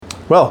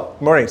Well,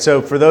 good morning.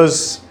 So for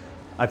those,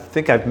 I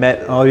think I've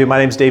met all of you. My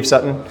name's Dave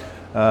Sutton.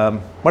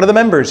 One of the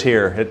members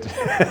here at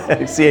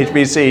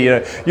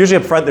CHBC. Usually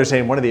up front they're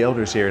saying one of the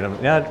elders here,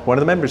 and one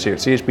of the members here at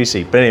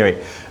CHBC. But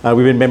anyway,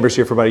 we've been members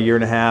here for about a year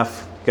and a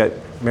half. Got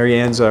Mary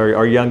Ann's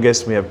our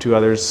youngest. We have two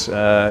others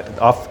and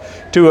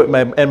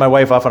my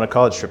wife off on a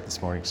college trip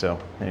this morning. So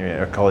anyway,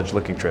 a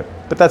college-looking trip.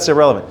 But that's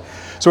irrelevant.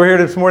 So we're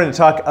here this morning to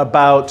talk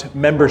about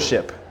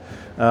membership.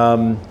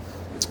 And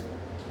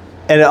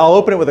I'll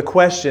open it with a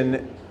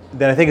question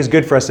that I think is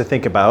good for us to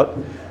think about.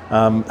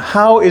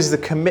 How is the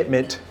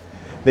commitment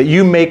that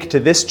you make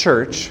to this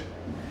church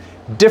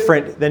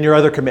different than your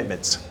other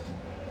commitments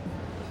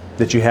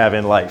that you have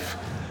in life?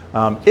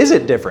 Is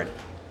it different?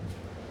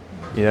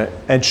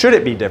 And should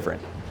it be different?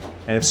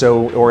 And if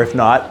so, or if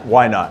not,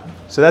 why not?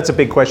 So that's a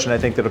big question, I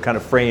think, that'll kind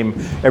of frame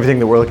everything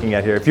that we're looking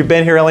at here. If you've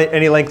been here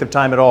any length of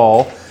time at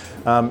all,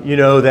 you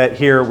know that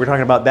here we're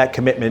talking about that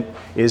commitment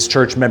is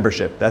church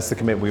membership. That's the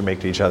commitment we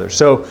make to each other.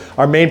 So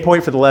our main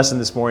point for the lesson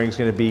this morning is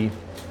going to be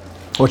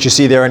what you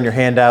see there on your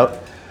handout.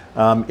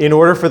 In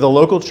order for the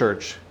local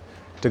church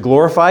to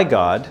glorify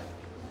God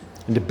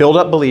and to build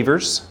up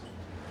believers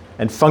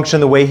and function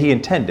the way He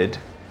intended,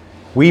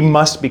 we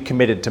must be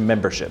committed to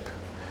membership,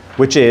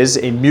 which is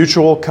a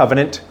mutual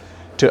covenant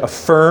to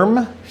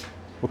affirm,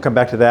 we'll come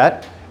back to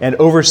that, and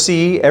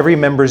oversee every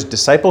member's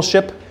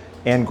discipleship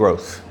and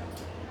growth.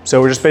 So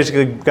we're just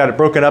basically got it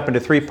broken up into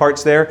three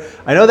parts there.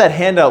 I know that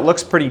handout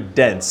looks pretty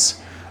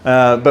dense,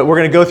 but we're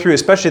going to go through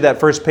especially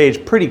that first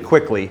page pretty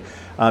quickly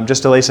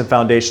just to lay some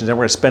foundations, and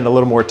we're going to spend a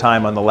little more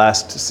time on the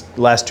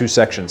last two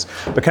sections.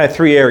 But kind of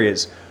three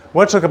areas. I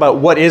want to talk about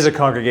what is a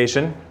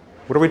congregation.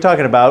 What are we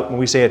talking about when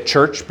we say a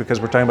church? Because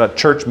we're talking about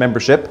church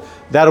membership.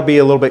 That'll be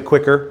a little bit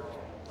quicker.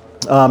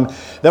 Then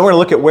we're going to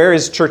look at where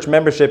is church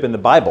membership in the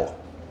Bible.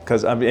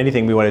 Because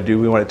anything we want to do,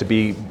 we want it to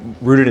be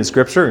rooted in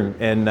Scripture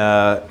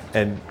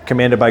and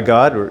commanded by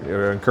God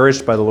or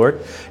encouraged by the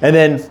Lord. And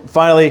then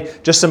finally,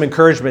 just some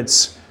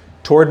encouragements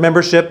toward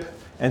membership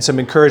and some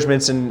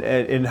encouragements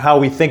in how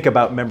we think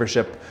about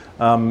membership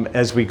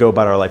as we go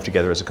about our life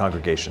together as a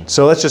congregation.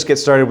 So let's just get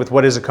started with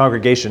what is a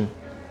congregation.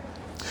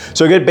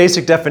 So a good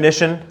basic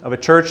definition of a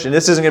church, and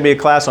this isn't going to be a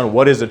class on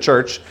what is a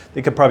church.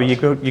 You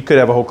could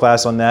have a whole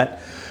class on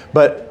that.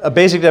 But a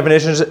basic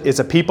definition is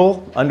a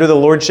people under the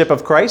lordship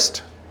of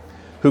Christ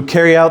who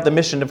carry out the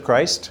mission of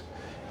Christ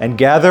and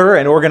gather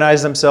and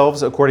organize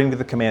themselves according to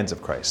the commands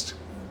of Christ.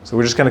 So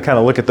we're just going to kind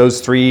of look at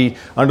those three: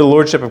 under the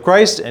lordship of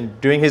Christ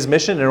and doing His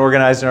mission and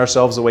organizing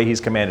ourselves the way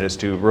He's commanded us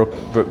to,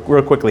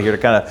 real quickly here to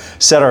kind of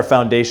set our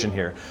foundation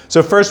here.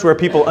 So first, we're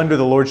people under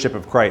the lordship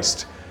of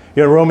Christ.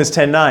 Romans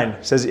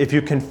 10:9 says, if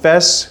you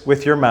confess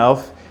with your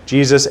mouth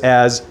Jesus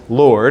as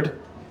Lord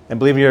and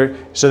believe in your...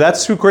 So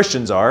that's who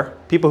Christians are,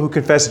 people who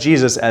confess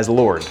Jesus as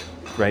Lord,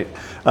 right?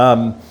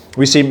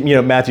 We see,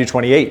 Matthew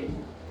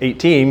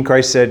 28:18,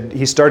 Christ said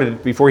He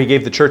started, before He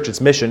gave the church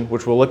its mission,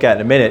 which we'll look at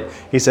in a minute,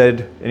 He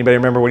said, anybody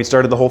remember what He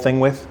started the whole thing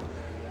with?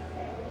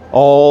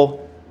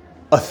 All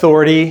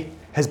authority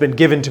has been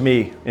given to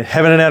me in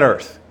heaven and on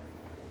earth.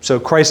 So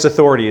Christ's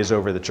authority is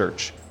over the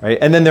church, right?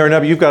 And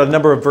then you've got a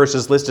number of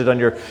verses listed on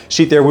your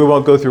sheet there. We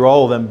won't go through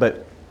all of them,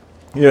 but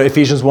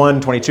Ephesians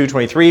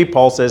 1:22-23,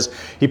 Paul says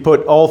He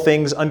put all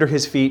things under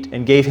His feet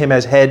and gave Him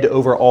as head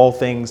over all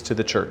things to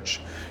the church,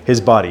 His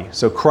body.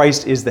 So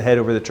Christ is the head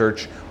over the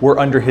church. We're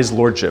under His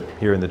lordship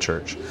here in the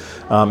church.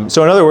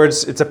 So in other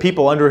words, it's a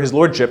people under His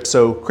lordship,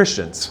 so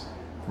Christians,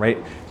 right?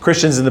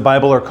 Christians in the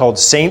Bible are called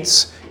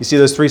saints. You see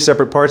those three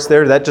separate parts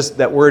there?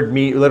 That word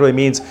literally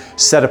means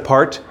set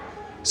apart.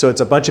 So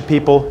it's a bunch of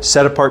people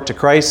set apart to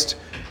Christ.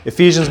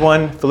 Ephesians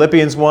 1,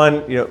 Philippians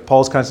 1,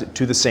 Paul's constant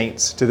to the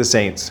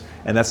saints.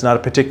 And that's not a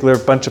particular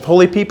bunch of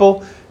holy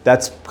people.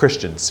 That's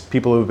Christians,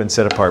 people who have been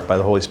set apart by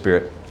the Holy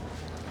Spirit.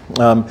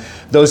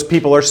 Those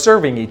people are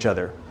serving each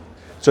other.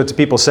 So it's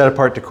people set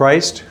apart to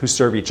Christ who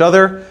serve each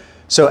other.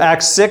 So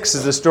Acts 6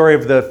 is the story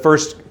of the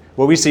first,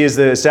 what we see is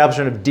the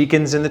establishment of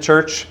deacons in the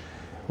church,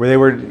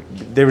 where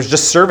there was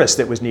just service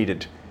that was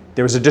needed.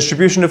 There was a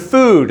distribution of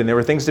food, and there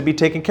were things to be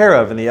taken care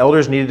of, and the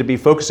elders needed to be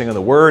focusing on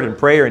the word and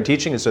prayer and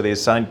teaching, and so they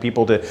assigned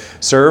people to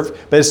serve.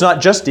 But it's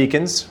not just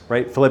deacons,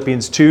 right?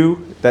 Philippians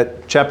 2,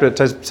 that chapter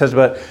says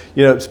about,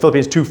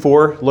 Philippians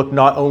 2:4, look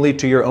not only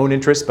to your own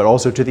interests, but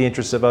also to the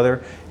interests of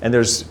other. And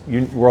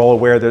we're all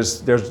aware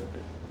there's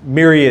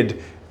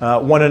myriad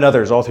one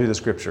another's all through the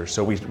Scripture.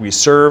 So we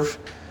serve,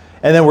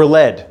 and then we're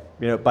led,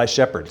 by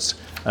shepherds.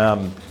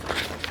 So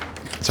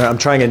I'm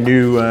trying a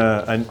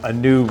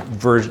new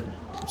version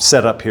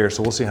set up here,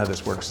 so we'll see how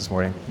this works this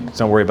morning. So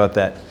don't worry about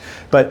that.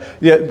 But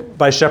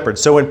by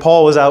shepherds. So when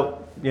Paul was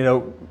out,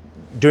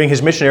 doing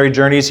his missionary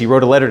journeys, he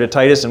wrote a letter to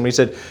Titus, and he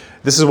said,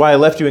 "This is why I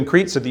left you in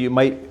Crete, so that you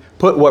might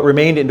put what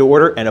remained into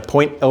order and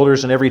appoint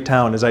elders in every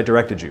town as I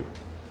directed you."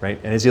 Right?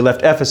 And as he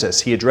left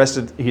Ephesus, he addressed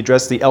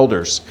the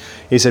elders.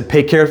 He said,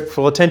 "Pay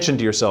careful attention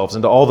to yourselves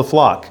and to all the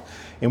flock,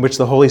 in which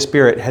the Holy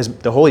Spirit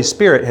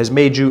has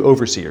made you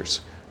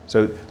overseers."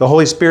 So the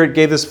Holy Spirit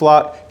gave this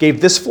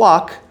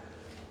flock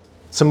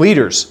some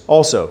leaders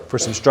also for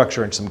some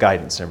structure and some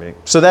guidance and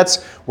everything. So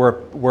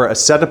we're a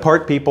set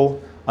apart people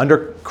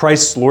under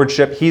Christ's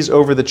lordship. He's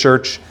over the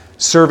church,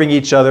 serving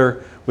each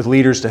other with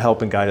leaders to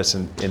help and guide us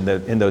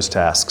in those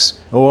tasks.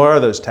 What are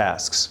those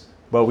tasks?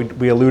 Well,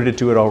 we alluded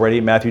to it already,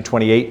 Matthew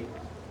 28,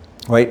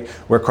 right?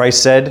 Where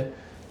Christ said,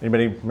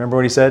 anybody remember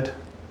what he said?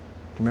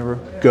 Remember?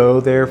 Go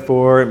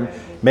therefore,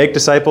 make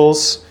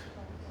disciples,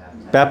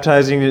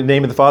 baptizing in the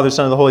name of the Father,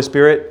 Son, and the Holy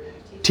Spirit,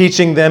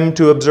 teaching them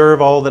to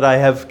observe all that I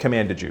have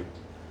commanded you.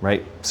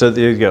 Right? So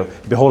there you go.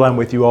 Behold, I'm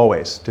with you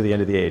always to the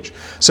end of the age.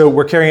 So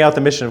we're carrying out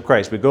the mission of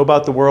Christ. We go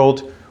about the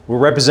world. We're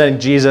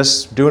representing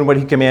Jesus, doing what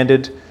he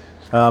commanded.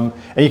 And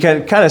you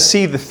can kind of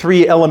see the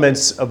three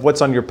elements of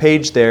what's on your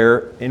page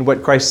there in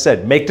what Christ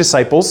said. Make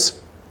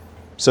disciples.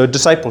 So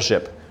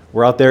discipleship.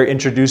 We're out there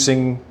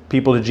introducing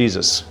people to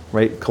Jesus.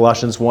 Right?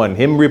 Colossians 1.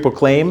 Him we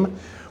proclaim,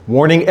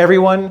 warning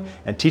everyone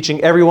and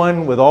teaching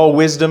everyone with all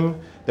wisdom,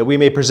 that we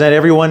may present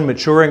everyone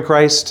mature in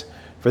Christ.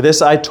 For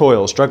this I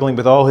toil, struggling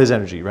with all his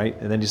energy, right?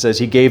 And then he says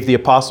he gave the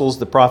apostles,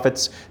 the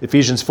prophets,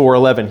 Ephesians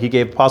 4:11. He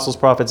gave apostles,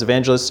 prophets,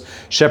 evangelists,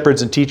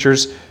 shepherds, and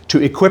teachers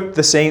to equip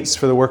the saints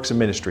for the works of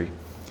ministry.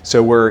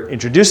 So we're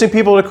introducing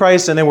people to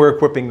Christ, and then we're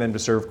equipping them to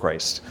serve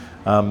Christ.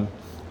 Then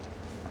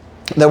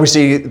we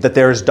see that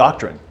there is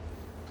doctrine.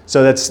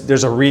 So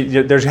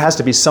there has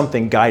to be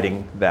something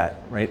guiding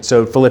that, right?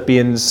 So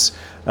Philippians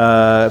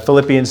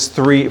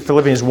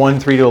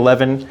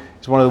 1:3-11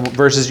 is one of the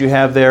verses you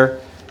have there.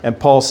 And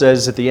Paul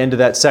says at the end of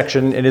that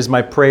section, "It is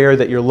my prayer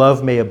that your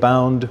love may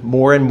abound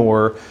more and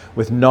more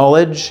with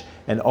knowledge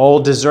and all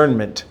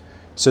discernment,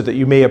 so that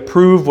you may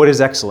approve what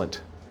is excellent,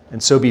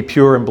 and so be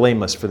pure and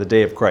blameless for the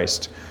day of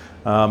Christ."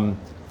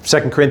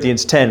 2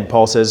 Corinthians 10,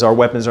 Paul says, "Our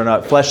weapons are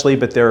not fleshly,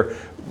 but they're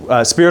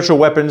spiritual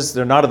weapons.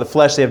 They're not of the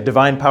flesh. They have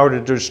divine power to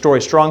destroy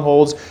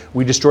strongholds.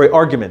 We destroy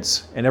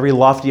arguments and every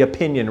lofty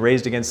opinion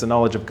raised against the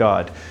knowledge of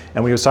God."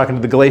 And when he was talking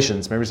to the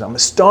Galatians, remember, he said, "I'm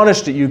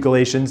astonished at you,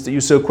 Galatians, that you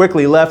so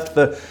quickly left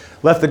the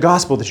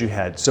gospel that you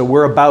had." So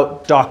we're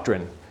about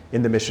doctrine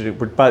in the mission.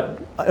 We're about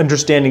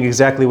understanding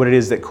exactly what it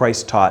is that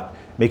Christ taught,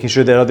 making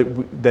sure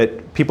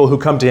that people who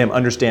come to him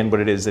understand what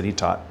it is that he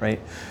taught, right?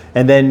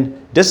 And then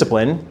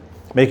discipline,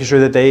 making sure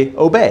that they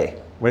obey.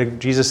 When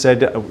Jesus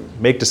said,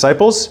 make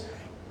disciples,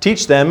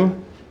 teach them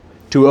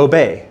to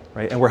obey,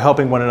 right? And we're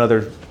helping one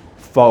another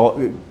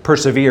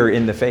persevere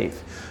in the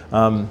faith.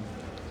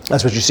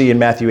 That's what you see in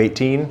Matthew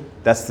 18.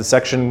 That's the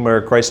section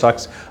where Christ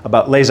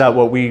lays out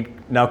what we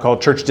now call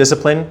church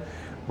discipline,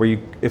 where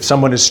if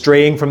someone is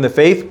straying from the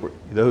faith,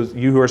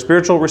 you who are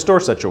spiritual, restore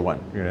such a one.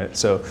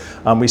 So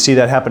we see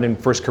that happen in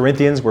 1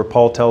 Corinthians, where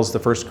Paul tells the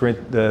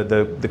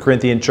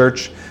Corinthian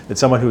church that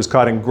someone who is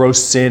caught in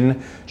gross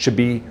sin should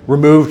be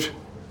removed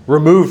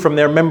from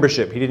their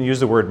membership. He didn't use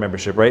the word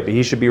membership, right? But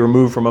he should be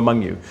removed from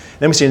among you.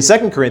 Then we see in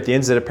 2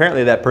 Corinthians that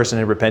apparently that person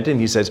had repented, and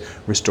he says,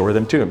 restore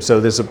them to him.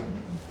 So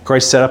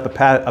Christ set up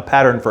a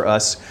pattern for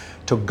us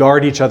to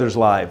guard each other's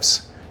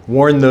lives,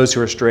 warn those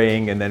who are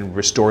straying, and then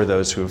restore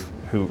those who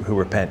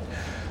repent.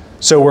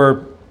 So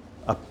we're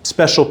a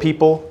special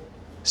people,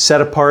 set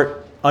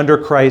apart under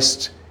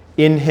Christ,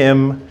 in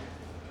him,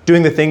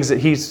 doing the things that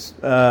he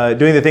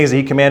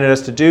commanded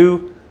us to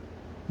do.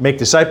 Make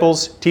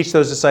disciples, teach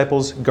those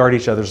disciples, guard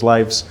each other's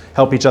lives,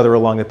 help each other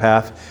along the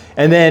path,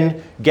 and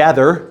then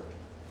gather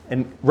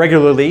and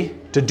regularly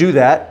to do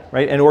that,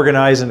 right? And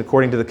organize and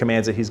according to the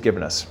commands that he's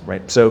given us,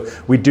 right? So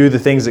we do the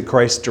things that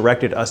Christ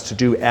directed us to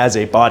do as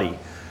a body.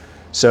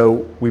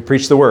 So we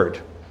preach the word,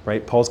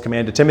 right? Paul's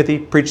command to Timothy,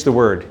 preach the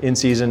word in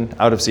season,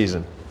 out of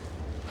season.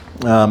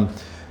 The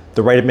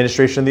right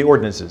administration of the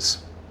ordinances.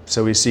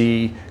 So we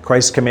see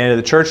Christ's command of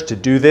the church to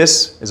do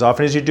this as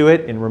often as you do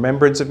it in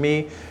remembrance of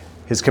me.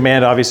 His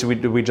command, obviously,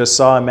 we just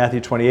saw in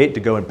Matthew 28 to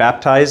go and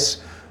baptize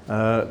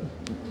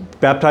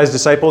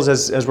disciples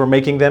as we're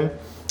making them,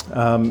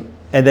 and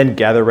then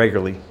gather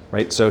regularly,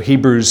 right? So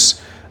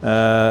Hebrews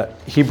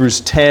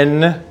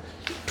 10,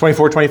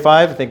 24,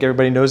 25, I think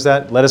everybody knows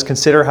that. Let us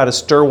consider how to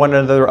stir one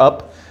another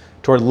up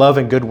toward love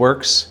and good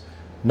works,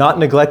 not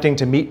neglecting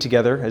to meet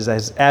together, as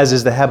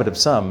is the habit of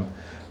some,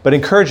 but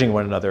encouraging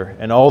one another,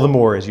 and all the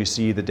more as you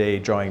see the day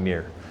drawing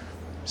near.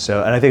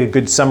 So, and I think a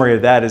good summary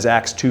of that is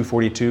Acts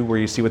 2:42, where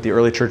you see what the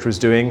early church was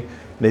doing.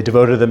 They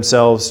devoted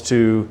themselves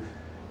to,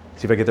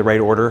 see if I get the right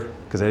order,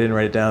 because I didn't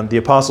write it down, the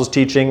apostles'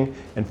 teaching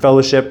and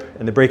fellowship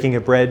and the breaking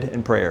of bread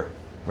and prayer,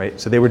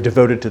 right? So they were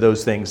devoted to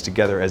those things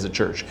together as a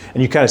church.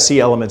 And you kind of see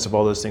elements of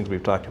all those things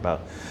we've talked about.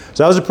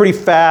 So that was a pretty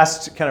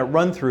fast kind of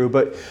run through,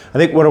 but I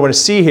think what I want to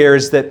see here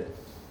is that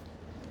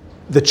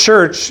the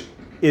church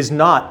is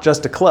not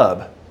just a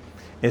club.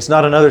 It's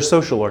not another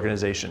social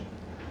organization.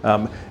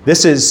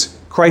 This is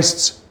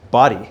Christ's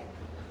body,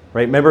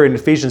 right? Remember in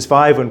Ephesians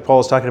 5 when Paul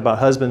is talking about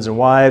husbands and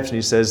wives, and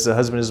he says the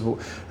husband is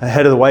the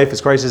head of the wife as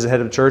Christ is the head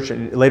of the church.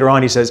 And later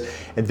on he says,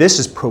 and this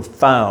is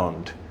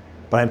profound,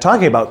 but I'm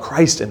talking about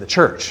Christ and the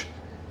church.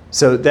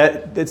 So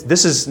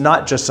this is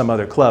not just some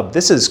other club.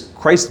 This is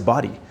Christ's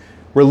body.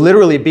 We're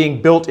literally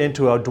being built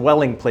into a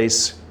dwelling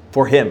place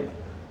for him.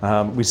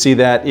 We see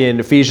that in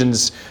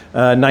Ephesians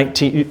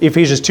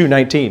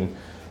 2:19.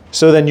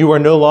 So then you are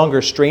no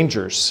longer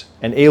strangers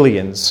and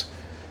aliens,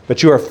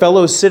 But you are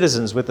fellow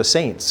citizens with the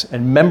saints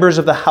and members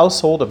of the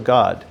household of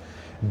God,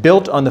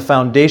 built on the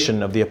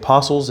foundation of the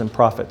apostles and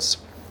prophets,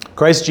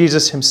 Christ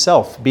Jesus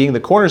himself being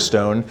the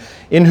cornerstone,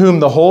 in whom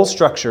the whole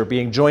structure,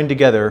 being joined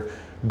together,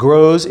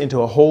 grows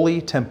into a holy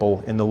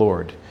temple in the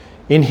Lord.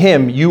 In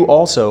him you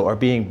also are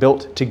being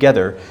built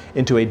together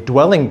into a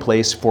dwelling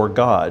place for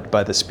God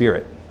by the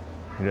Spirit.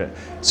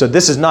 So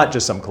this is not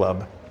just some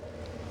club.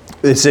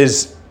 This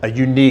is a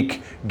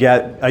unique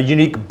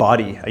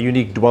body, a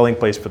unique dwelling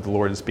place for the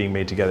Lord that's being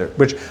made together,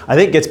 which I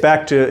think gets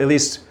back to at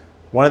least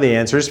one of the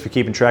answers, if you're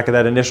keeping track of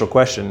that initial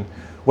question.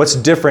 What's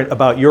different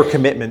about your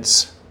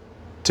commitments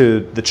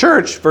to the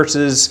church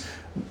versus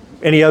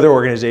any other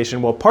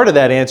organization? Well, part of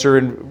that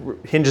answer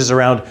hinges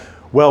around,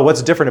 well,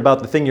 what's different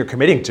about the thing you're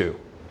committing to?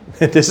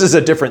 This is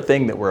a different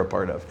thing that we're a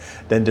part of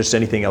than just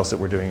anything else that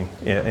we're doing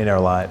in our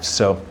lives.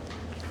 So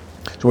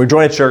when we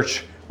join a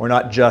church, we're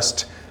not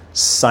just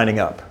signing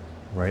up,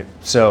 right?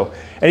 So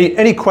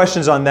any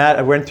questions on that?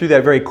 I went through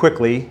that very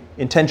quickly,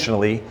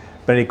 intentionally,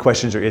 but any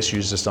questions or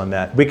issues just on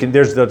that?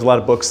 There's a lot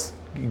of books.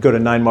 You go to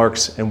 9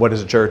 Marks and What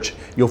is a Church?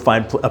 You'll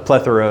find a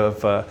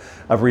plethora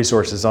of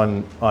resources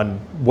on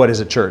what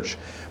is a church.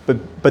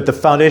 But the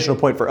foundational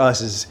point for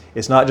us is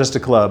it's not just a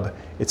club.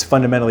 It's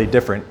fundamentally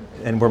different,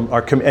 and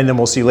then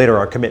we'll see later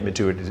our commitment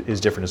to it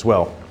is different as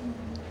well.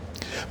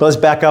 But let's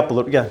back up a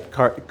little. Yeah,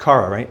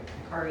 Kara, right?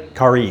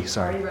 Kari,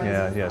 sorry.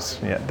 Yeah, yes,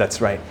 yeah,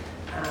 that's right.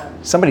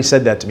 Somebody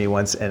said that to me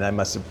once, and I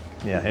must have.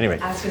 Yeah. Anyway.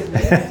 So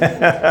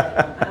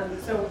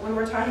when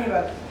we're talking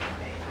about,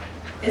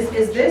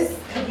 is this?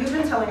 Have you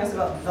been telling us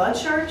about the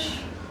church?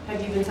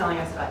 Have you been telling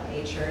us about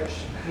a church,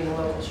 a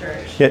local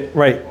church? Yeah,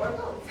 right. Or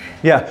both?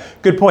 Yeah,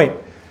 good point.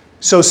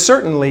 So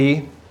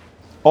certainly,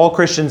 all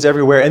Christians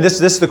everywhere, and this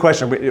is the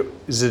question,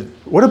 is it,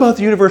 what about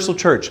the universal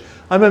church?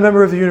 I'm a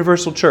member of the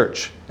universal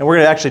church. And we're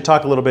going to actually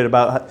talk a little bit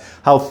about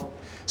how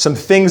some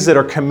things that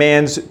are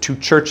commands to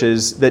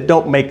churches that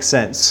don't make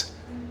sense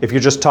if you're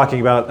just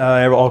talking about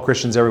all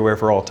Christians everywhere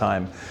for all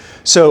time.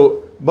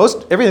 So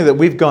everything that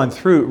we've gone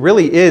through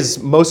really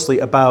is mostly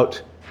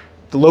about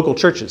the local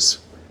churches.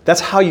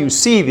 That's how you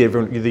see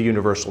the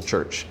universal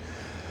church.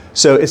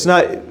 So it's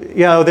not,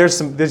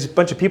 there's a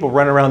bunch of people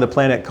running around the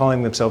planet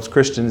calling themselves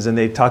Christians and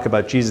they talk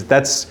about Jesus.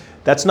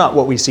 That's not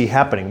what we see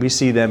happening. We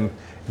see them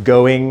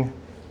going,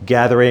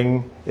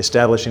 gathering,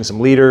 establishing some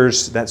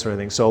leaders, that sort of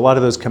thing. So a lot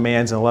of those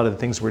commands and a lot of the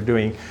things we're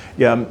doing,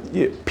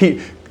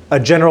 a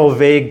general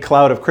vague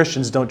cloud of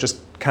Christians don't just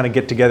kind of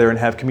get together and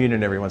have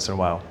communion every once in a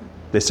while.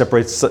 They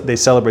celebrate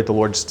the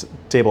Lord's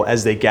table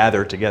as they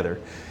gather together.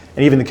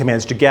 And even the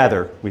commands to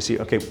gather, we see,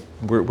 okay,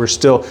 we're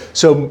still,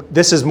 so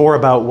this is more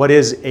about what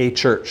is a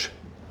church,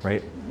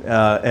 right?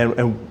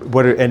 And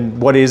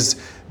what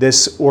is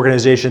this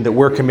organization that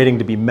we're committing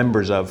to be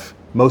members of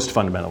most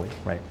fundamentally,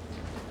 right?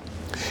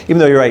 Even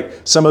though you're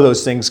right, some of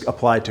those things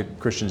apply to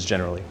Christians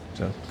generally.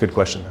 So good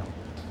question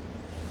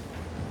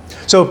though.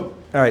 So,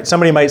 all right,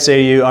 somebody might say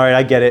to you, all right,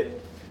 I get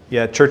it.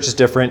 Yeah, church is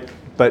different,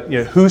 but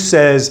who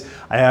says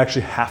I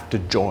actually have to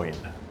join,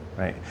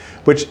 right?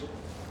 Which,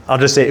 I'll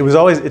just say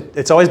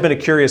it's always been a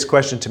curious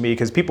question to me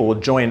because people will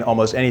join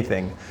almost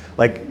anything.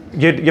 Like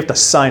you have to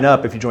sign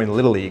up if you join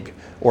Little League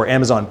or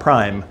Amazon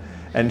Prime,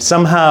 and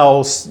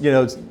somehow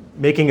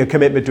making a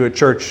commitment to a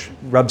church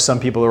rubs some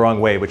people the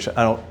wrong way, which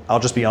I'll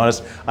just be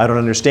honest, I don't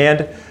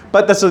understand.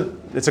 But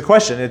it's a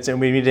question, and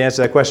we need to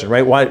answer that question,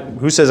 right? Why?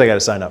 Who says I got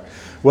to sign up?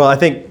 Well, I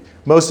think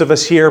most of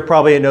us here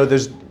probably know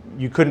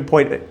you couldn't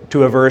point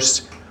to a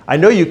verse. I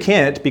know you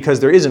can't because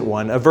there isn't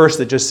one, a verse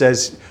that just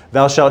says,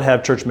 thou shalt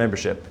have church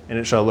membership, and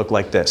it shall look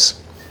like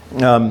this.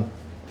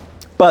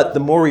 But the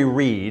more we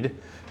read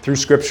through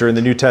Scripture in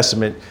the New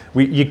Testament,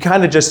 you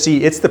kind of just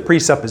see it's the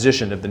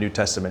presupposition of the New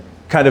Testament,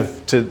 kind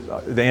of to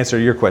the answer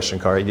to your question,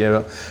 Kari.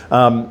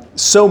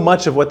 So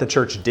much of what the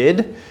church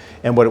did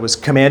and what it was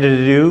commanded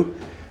to do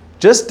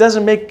just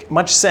doesn't make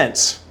much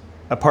sense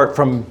apart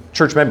from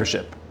church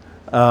membership.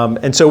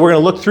 And so we're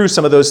going to look through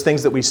some of those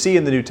things that we see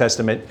in the New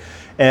Testament.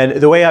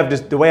 And the way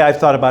I've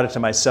thought about it to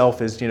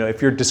myself is,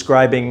 if you're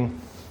describing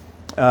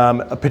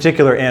a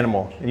particular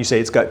animal and you say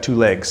it's got 2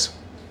 legs,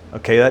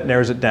 okay, that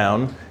narrows it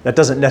down. That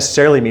doesn't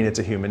necessarily mean it's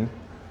a human,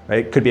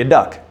 right? It could be a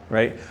duck,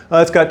 right?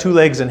 Oh, it's got 2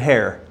 legs and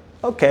hair.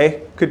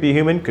 Okay, could be a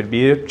human, could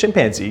be a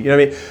chimpanzee. You know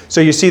what I mean? So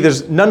you see,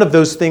 there's none of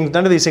these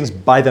things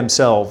by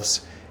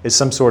themselves is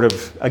some sort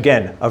of,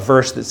 again, a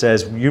verse that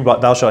says,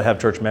 thou shalt have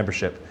church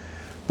membership.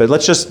 But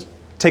let's just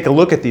take a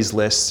look at these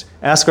lists,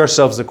 ask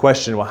ourselves the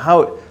question, well,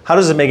 how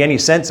does it make any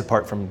sense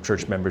apart from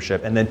church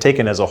membership? And then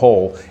taken as a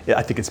whole,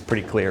 I think it's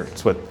pretty clear.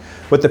 It's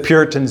what the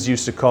Puritans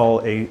used to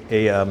call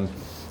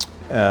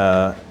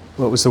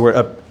what was the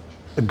word?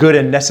 A good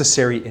and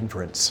necessary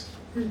inference.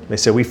 They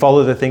say we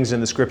follow the things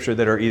in the Scripture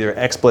that are either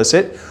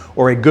explicit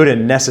or a good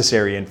and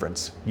necessary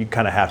inference. You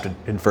kind of have to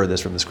infer this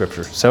from the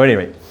Scripture. So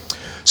anyway,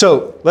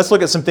 let's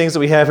look at some things that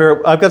we have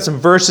here. I've got some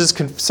verses.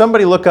 Can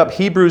somebody look up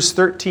Hebrews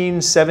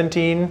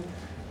 13:17?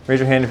 Raise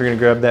your hand if you're going to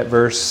grab that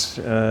verse.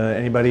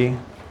 Anybody?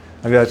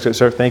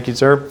 Sir, thank you,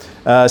 sir.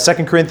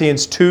 2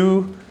 Corinthians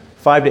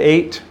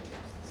 2:5-8.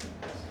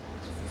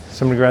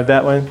 Somebody grab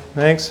that one.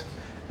 Thanks.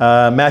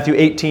 Matthew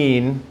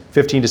 18,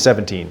 15 to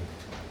 17.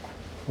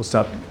 We'll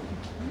stop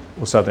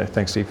there.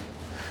 Thanks, Steve.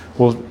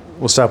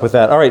 We'll stop with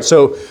that. All right,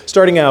 so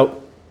starting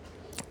out,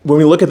 when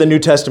we look at the New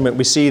Testament,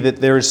 we see that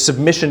there is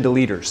submission to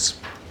leaders,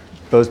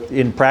 both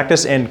in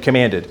practice and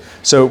commanded.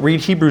 So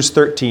read Hebrews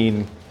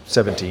 13,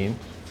 17.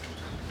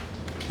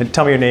 And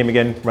tell me your name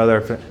again,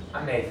 brother.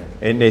 I'm Nathan.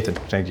 And Nathan,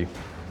 thank you.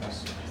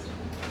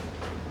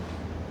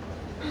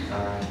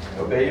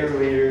 Obey your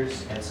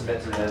leaders and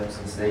submit to them,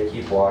 since they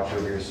keep watch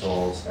over your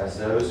souls, as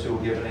those who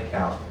will give an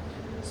account,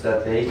 so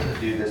that they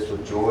can do this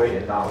with joy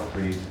and not with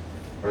grief,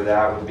 for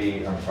that would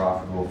be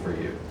unprofitable for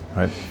you.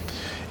 Right.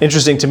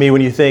 Interesting to me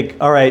when you think,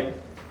 all right,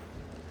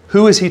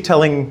 who is he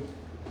telling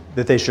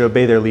that they should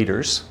obey their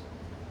leaders?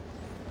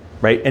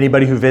 Right?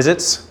 Anybody who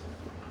visits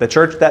the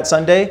church that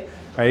Sunday,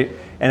 right?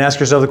 And ask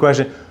yourself the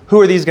question,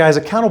 who are these guys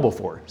accountable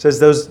for? It says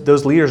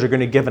those leaders are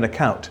going to give an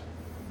account.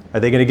 Are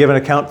they going to give an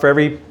account for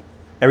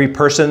every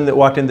person that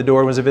walked in the door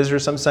and was a visitor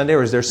some Sunday,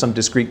 or is there some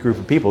discrete group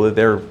of people that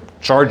they're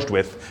charged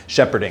with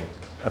shepherding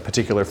a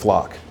particular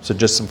flock? So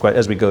just some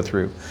as we go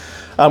through.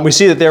 We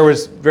see that there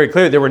was very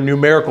clear there were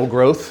numerical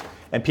growth,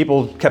 and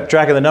people kept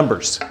track of the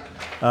numbers.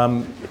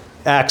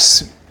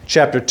 Acts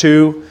chapter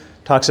 2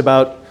 talks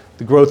about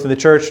the growth in the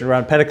church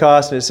around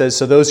Pentecost, and it says,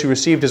 so those who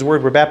received his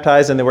word were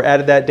baptized, and there were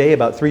added that day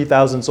about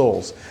 3,000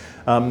 souls.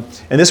 And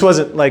this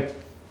wasn't like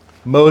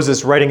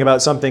Moses writing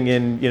about something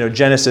in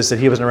Genesis that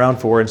he wasn't around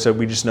for, and so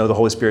we just know the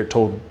Holy Spirit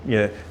told,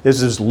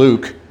 this is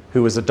Luke,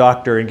 who was a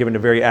doctor and given a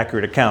very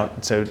accurate account.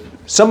 And so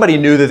somebody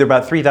knew that there were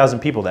about 3,000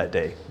 people that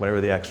day,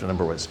 whatever the actual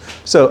number was.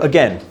 So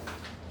again,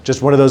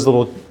 just one of those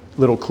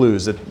little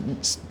clues that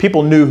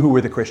people knew who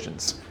were the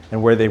Christians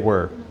and where they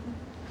were.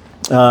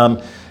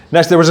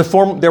 Next, there was a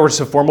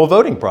formal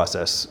voting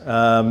process.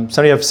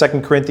 Somebody have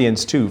 2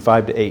 Corinthians 2,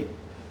 5 to 8.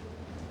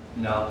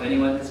 Now, if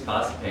anyone has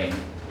caused pain,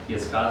 he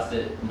has caused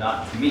it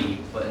not to me,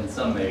 but in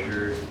some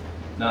measure,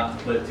 not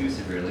to put it too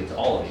severely, to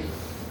all of you.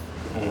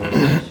 For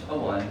each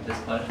one, this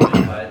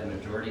punishment by the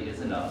majority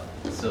is enough.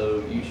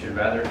 So you should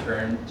rather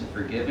turn to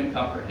forgive and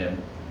comfort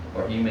him,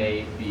 or he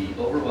may be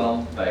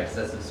overwhelmed by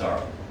excessive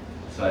sorrow.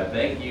 So I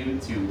beg you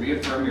to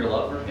reaffirm your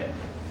love for him.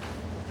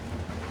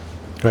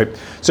 Right.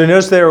 So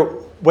notice there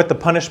what the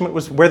punishment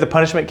was, where the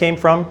punishment came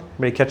from.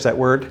 Everybody catch that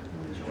word?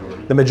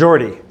 Majority. The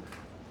majority.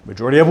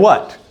 Majority of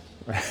what?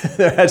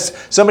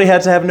 Somebody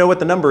had to know what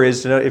the number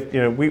is to know if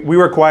we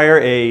require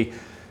a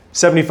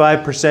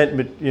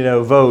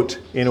 75% vote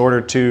in order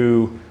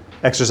to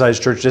exercise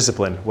church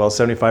discipline. Well,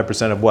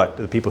 75% of what?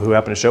 The people who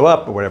happen to show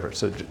up or whatever.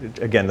 So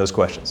again, those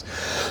questions.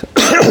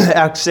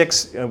 Act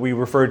 6, we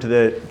referred to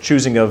the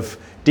choosing of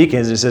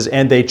deacons. It says,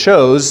 and they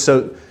chose,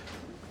 so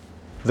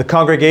the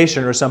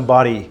congregation or some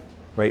body,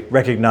 right,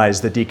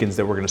 recognized the deacons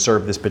that were going to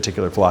serve this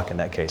particular flock in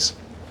that case.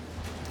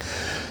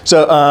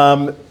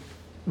 So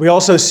we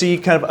also see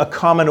kind of a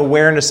common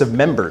awareness of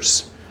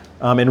members.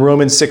 In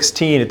Romans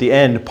 16, at the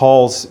end,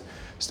 Paul's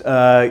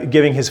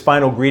giving his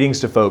final greetings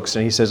to folks,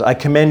 and he says, I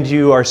commend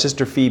you, our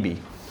sister Phoebe,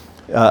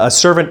 a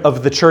servant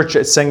of the church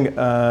at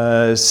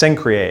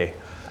Cenchreae.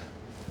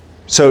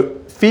 So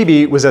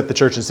Phoebe was at the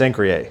church in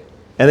Cenchreae.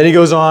 And then he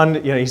goes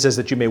on, he says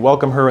that you may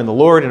welcome her in the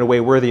Lord in a way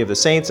worthy of the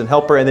saints and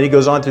help her. And then he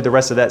goes on through the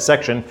rest of that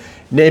section,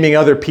 naming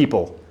other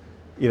people.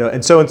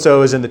 And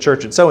so is in the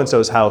church at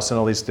so-and-so's house and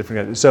all these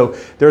different. So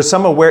there's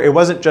some aware, it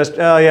wasn't just,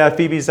 oh yeah,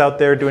 Phoebe's out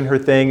there doing her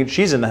thing.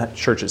 She's in the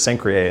church at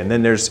Cenchreae. And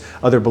then there's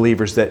other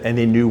believers and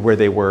they knew where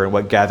they were and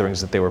what gatherings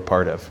that they were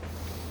part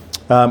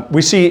of.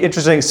 We see,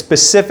 interesting,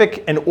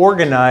 specific and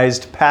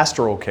organized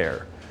pastoral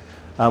care.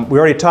 We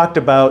already talked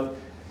about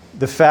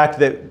the fact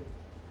that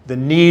the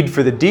need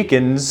for the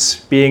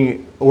deacons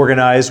being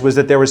organized was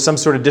that there was some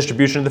sort of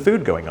distribution of the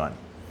food going on.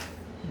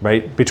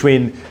 Right,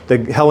 between the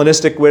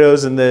Hellenistic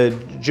widows and the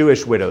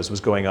Jewish widows was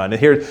going on. And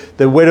here,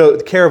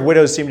 the care of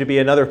widows seemed to be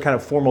another kind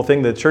of formal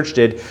thing that the church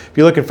did. If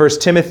you look in 1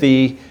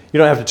 Timothy, you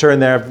don't have to turn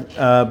there,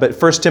 but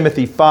 1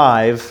 Timothy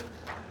 5,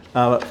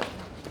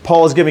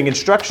 Paul is giving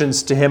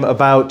instructions to him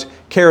about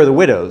care of the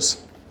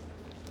widows.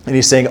 And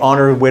he's saying,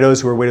 honor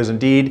widows who are widows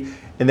indeed.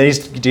 And then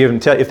he's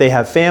giving if they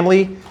have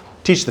family,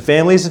 teach the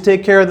families to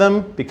take care of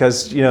them,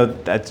 because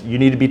that you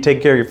need to be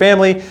taking care of your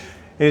family.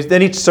 And then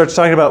he starts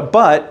talking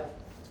about,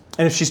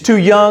 and if she's too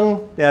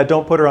young,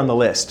 don't put her on the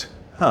list.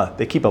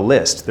 They keep a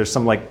list. There's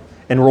some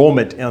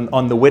enrollment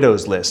on the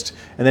widow's list.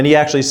 And then he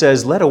actually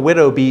says, let a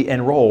widow be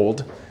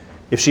enrolled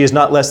if she is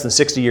not less than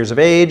 60 years of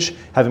age,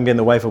 having been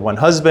the wife of one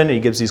husband. And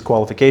he gives these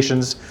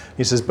qualifications.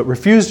 He says, but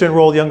refuse to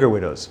enroll younger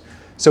widows.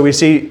 So we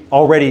see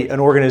already an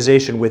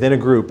organization within a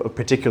group of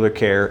particular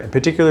care and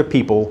particular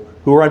people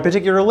who are on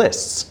particular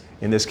lists.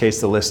 In this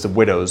case, the list of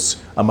widows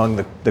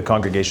among the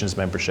congregation's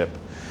membership.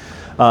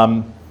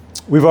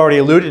 We've already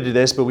alluded to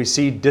this, but we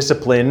see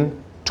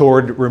discipline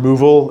toward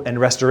removal and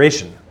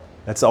restoration.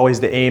 That's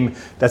always the aim.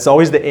 That's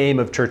always the aim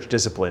of church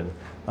discipline,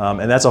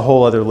 and that's a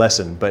whole other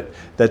lesson. But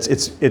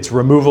it's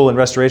removal and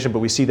restoration. But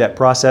we see that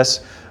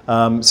process.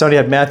 Somebody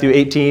had Matthew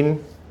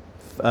 18,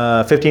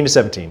 15 to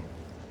 17.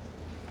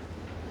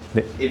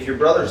 If your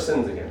brother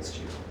sins against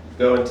you,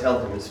 go and tell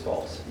him his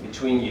fault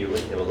between you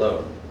and him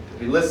alone.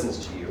 If he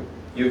listens to you,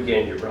 you have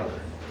gained your brother.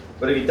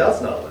 But if he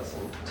does not listen,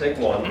 take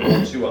one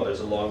or two others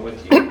along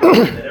with you,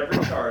 that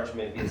every charge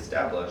may be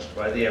established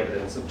by the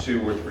evidence of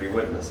 2 or 3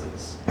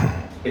 witnesses.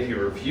 If he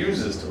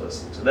refuses to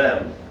listen to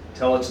them,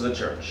 tell it to the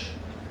church.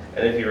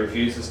 And if he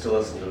refuses to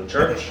listen to the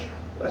church,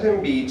 let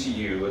him be to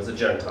you as a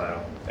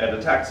Gentile and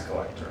a tax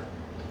collector.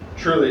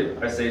 Truly,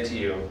 I say to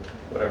you,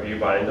 whatever you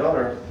bind on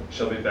earth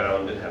shall be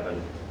bound in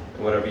heaven,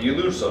 and whatever you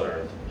loose on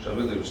earth shall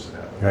be loosed in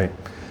heaven. Right.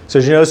 So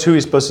did you notice who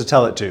he's supposed to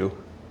tell it to?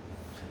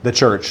 The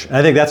church. And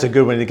I think that's a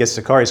good one that gets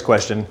to Kari's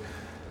question.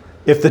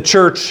 If the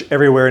church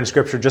everywhere in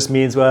Scripture just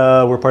means,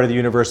 well, we're part of the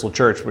universal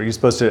church, were you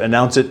supposed to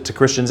announce it to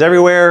Christians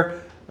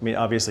everywhere? I mean,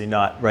 obviously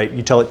not, right?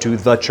 You tell it to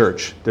the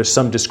church. There's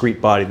some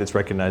discrete body that's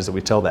recognized that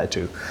we tell that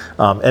to.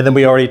 And then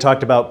we already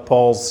talked about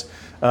Paul's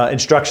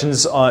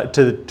instructions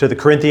to the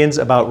Corinthians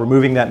about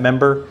removing that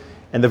member.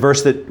 And the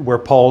verse where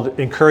Paul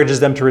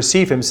encourages them to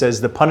receive him says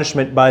the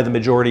punishment by the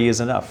majority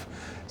is enough.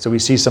 So we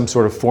see some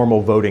sort of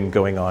formal voting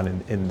going on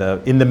in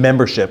the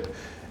membership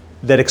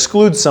that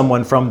excludes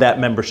someone from that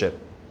membership,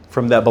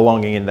 from that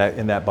belonging in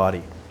that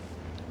body.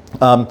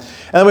 And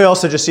then we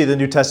also just see the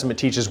New Testament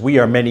teaches we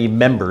are many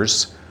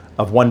members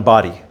of one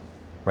body,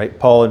 right?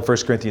 Paul in 1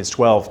 Corinthians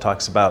 12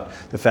 talks about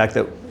the fact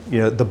that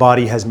the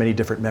body has many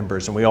different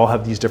members and we all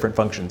have these different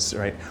functions,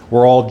 right?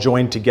 We're all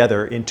joined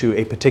together into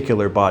a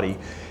particular body.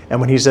 And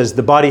when he says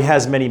the body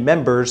has many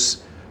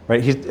members,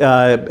 right?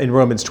 In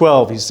Romans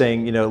 12, he's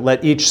saying,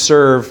 let each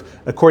serve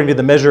according to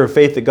the measure of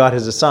faith that God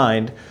has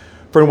assigned.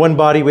 For in one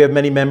body we have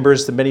many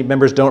members. The many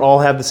members don't all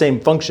have the same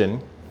function.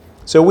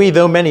 So we,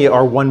 though many,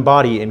 are one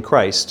body in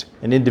Christ,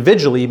 and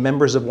individually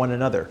members of one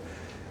another.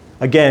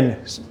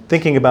 Again,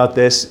 thinking about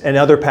this, and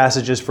other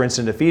passages, for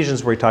instance,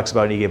 Ephesians, where he talks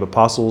about he gave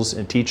apostles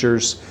and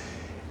teachers.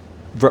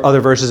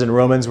 Other verses in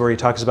Romans where he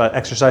talks about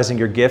exercising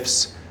your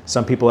gifts.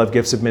 Some people have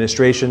gifts of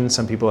administration.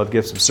 Some people have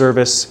gifts of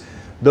service.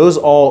 Those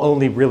all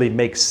only really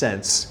make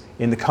sense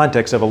in the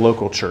context of a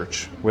local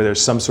church, where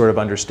there's some sort of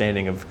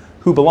understanding of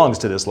who belongs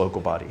to this local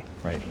body,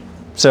 right?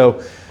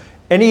 So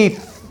any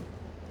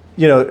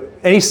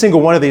single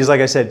one of these,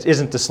 like I said,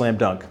 isn't a slam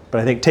dunk. But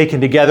I think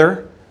taken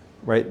together,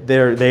 right,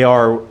 they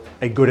are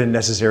a good and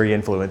necessary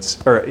inference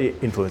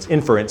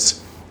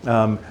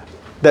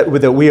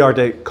that we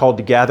are called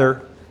to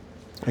gather,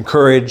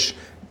 encourage,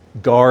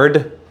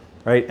 guard,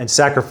 right, and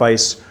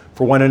sacrifice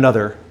for one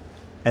another.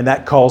 And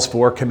that calls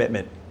for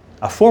commitment,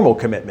 a formal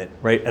commitment,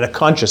 right, and a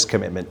conscious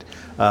commitment,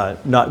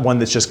 not one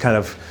that's just kind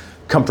of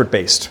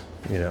comfort-based,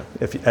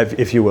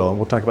 if you will. And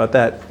we'll talk about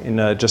that in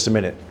just a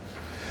minute.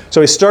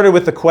 So we started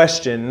with the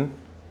question.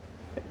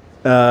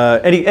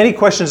 Any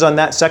questions on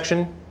that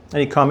section?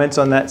 Any comments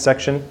on that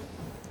section?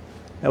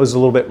 That was a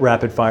little bit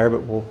rapid fire,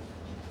 but we'll...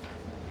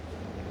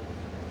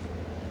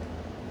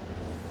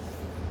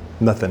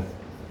 Nothing.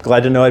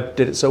 Glad to know I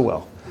did it so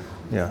well.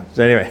 Yeah,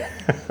 so anyway.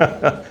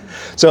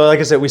 So like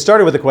I said, we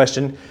started with the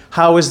question,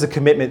 how is the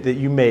commitment that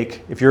you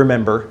make, if you're a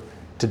member,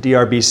 to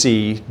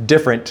DRBC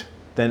different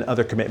than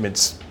other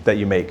commitments that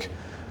you make?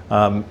 So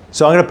I'm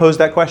going to pose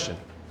that question.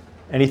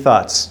 Any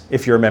thoughts,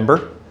 if you're a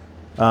member?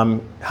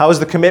 How is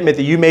the commitment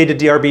that you made to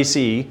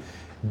DRBC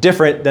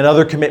different than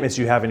other commitments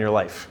you have in your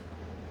life?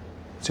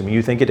 Assuming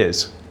you think it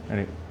is.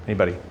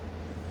 Anybody?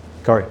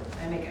 Kari?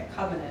 I make a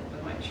covenant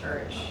with my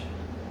church,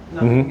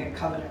 not making a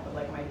covenant with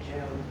like my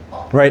gym.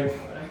 Right.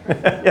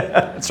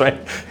 Yeah, that's right.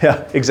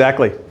 Yeah,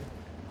 exactly.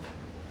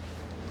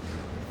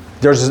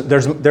 There's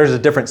a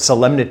different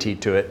solemnity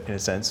to it in a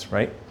sense,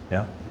 right?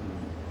 Yeah.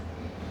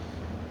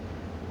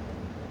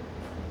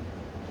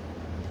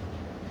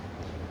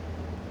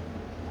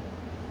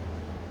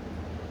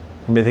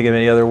 Anybody think of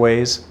any other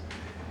ways?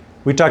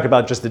 We talked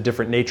about just the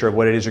different nature of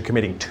what it is you're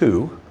committing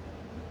to.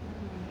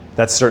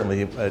 That's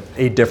certainly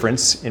a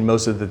difference in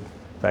most of the, in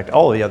fact,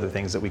 all of the other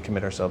things that we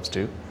commit ourselves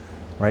to,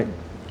 right?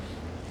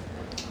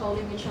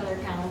 Holding each other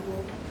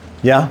accountable.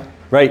 Yeah,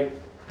 right.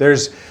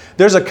 There's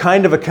a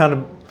kind of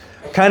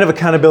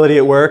accountability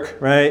at work,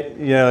 right?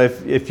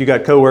 If you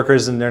got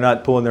coworkers and they're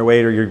not pulling their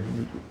weight, or your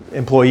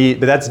employee,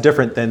 but that's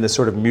different than the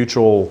sort of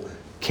mutual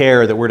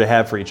care that we're to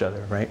have for each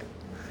other, right?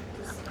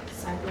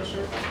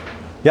 Discipleship.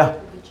 Yeah.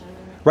 Each other.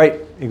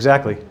 Right,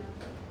 exactly.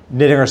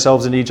 Knitting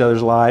ourselves into each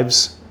other's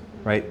lives,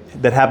 right?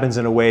 That happens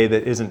in a way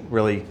that isn't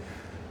really.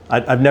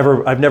 I've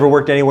never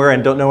worked anywhere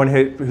and don't know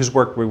anyone who's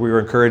worked where we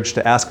were encouraged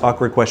to ask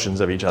awkward questions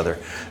of each other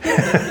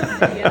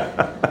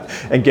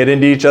and get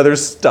into each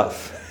other's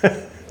stuff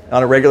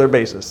on a regular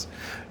basis.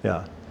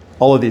 Yeah,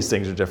 all of these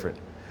things are different.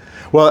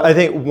 Well, I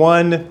think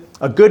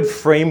a good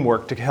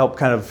framework to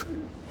help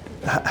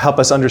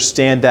us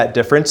understand that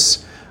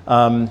difference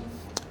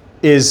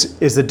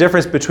is the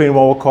difference between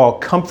what we'll call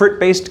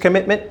comfort-based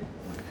commitment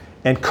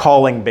and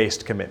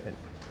calling-based commitment.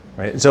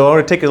 Right? So I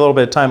want to take a little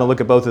bit of time and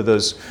look at both of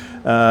those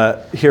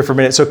here for a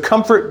minute. So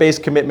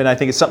comfort-based commitment, I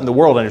think, is something the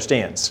world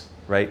understands,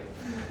 right?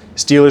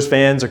 Steelers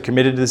fans are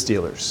committed to the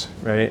Steelers,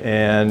 right?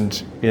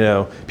 And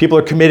people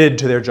are committed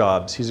to their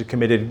jobs. He's a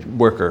committed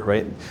worker,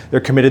 right? They're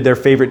committed to their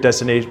favorite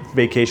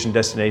vacation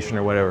destination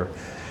or whatever.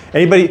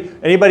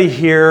 Anybody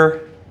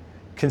here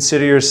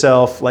consider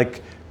yourself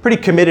like pretty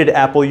committed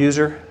Apple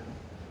user?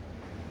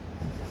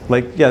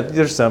 Like, yeah,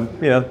 there's some,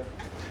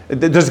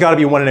 there's got to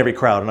be one in every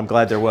crowd, and I'm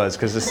glad there was,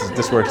 because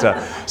this works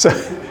out. So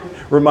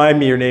remind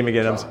me your name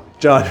again. I'm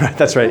John, right?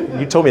 That's right.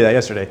 You told me that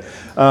yesterday.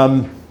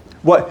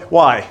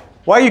 Why?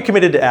 Why are you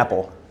committed to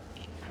Apple?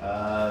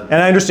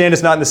 And I understand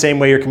it's not in the same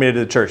way you're committed to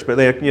the church, but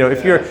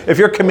if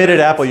you're a committed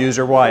Apple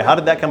user, why? How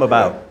did that come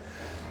about?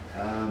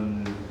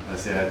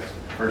 Let's say I had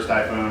first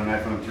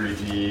iPhone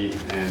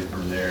 3G, and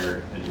from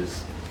there it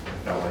just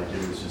felt like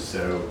it was just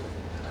so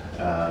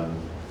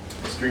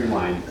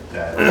streamlined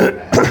that I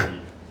had to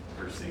keep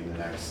pursuing the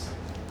next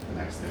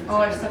thing.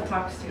 All our stuff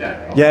talks to each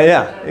other.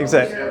 Yeah,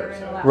 exactly.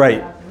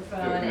 Right.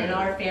 And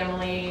our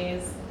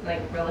families,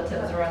 like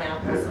relatives are on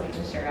Apple, so we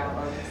can share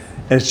albums.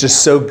 And it's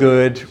just so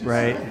good,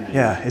 right?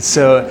 Yeah, it's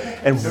so.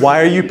 And why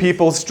are you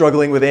people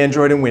struggling with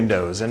Android and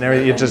Windows and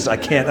everything? I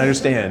can't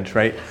understand,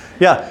 right?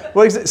 Yeah.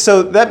 Well,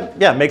 so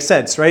that makes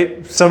sense,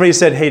 right? Somebody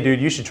said, "Hey, dude,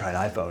 you should try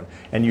an iPhone,"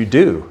 and you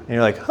do, and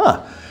you're like,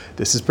 "Huh,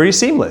 this is pretty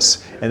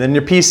seamless." And then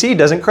your PC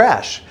doesn't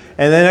crash.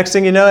 And then next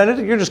thing you know,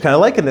 and you're just kind of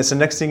liking this. And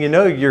next thing you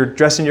know, you're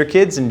dressing your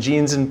kids in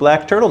jeans and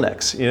black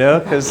turtlenecks,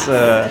 because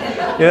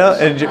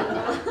and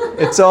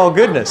it's all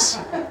goodness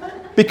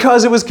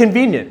because it was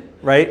convenient,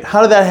 right?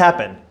 How did that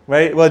happen?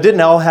 Right? Well, it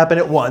didn't all happen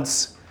at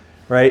once,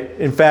 right?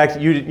 In fact,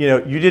 you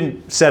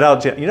didn't set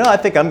out to, I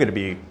think I'm going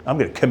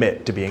to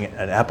commit to being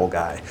an Apple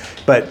guy,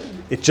 but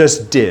it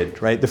just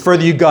did, right? The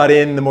further you got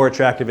in, the more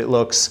attractive it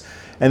looks,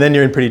 and then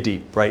you're in pretty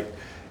deep, right?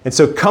 And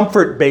so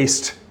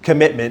comfort-based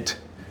commitment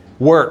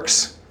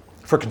works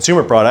for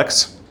consumer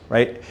products,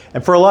 right?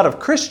 And for a lot of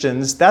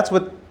Christians,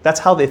 that's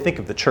how they think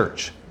of the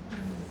church.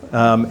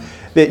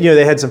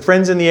 They had some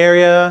friends in the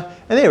area,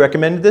 and they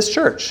recommended this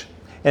church,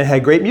 and it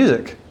had great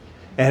music.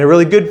 And had a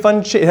really good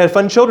fun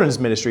children's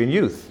ministry and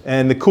youth,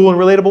 and the cool and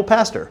relatable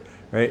pastor,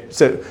 right?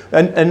 So,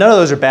 and none of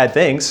those are bad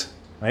things,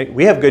 right?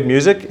 We have good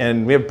music,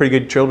 and we have pretty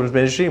good children's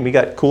ministry, and we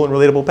got cool and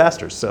relatable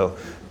pastors, so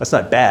that's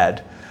not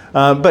bad.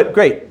 But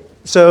great.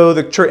 So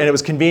the church, and it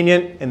was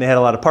convenient, and they had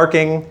a lot of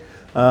parking.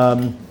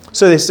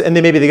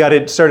 Maybe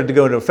they started to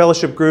go into a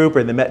fellowship group,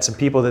 or they met some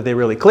people that they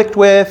really clicked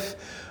with.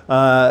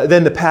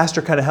 Then the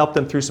pastor kind of helped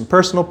them through some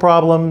personal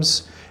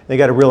problems. They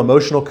got a real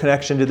emotional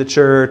connection to the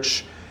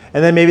church.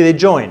 And then maybe they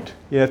joined,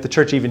 if the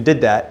church even did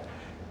that,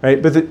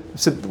 right? But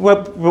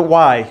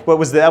why?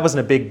 That wasn't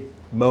a big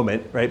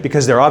moment, right?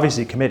 Because they're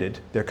obviously committed.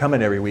 They're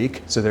coming every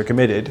week, so they're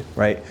committed,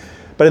 right?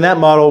 But in that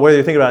model, whether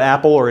you're thinking about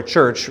Apple or a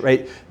church,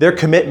 right, their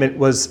commitment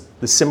was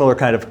the similar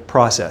kind of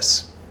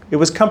process. It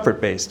was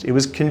comfort-based. It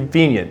was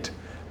convenient,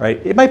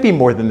 right? It might be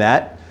more than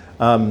that.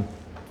 But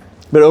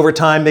over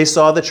time, they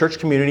saw the church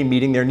community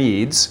meeting their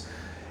needs,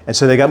 and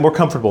so they got more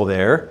comfortable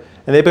there.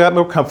 And they got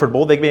more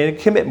comfortable, they began to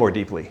commit more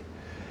deeply.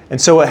 And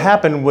so what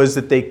happened was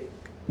that they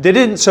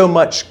didn't so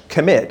much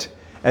commit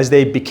as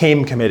they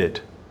became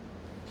committed.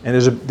 And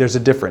there's a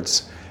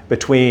difference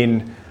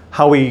between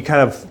how we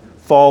kind of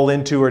fall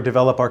into or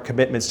develop our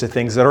commitments to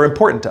things that are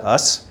important to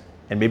us,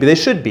 and maybe they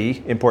should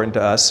be important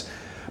to us,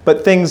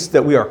 but things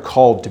that we are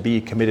called to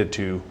be committed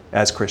to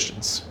as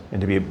Christians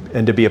and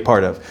to be a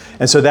part of.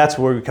 And so that's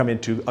where we come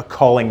into a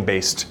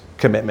calling-based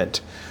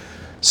commitment.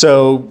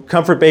 So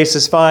comfort-based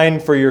is fine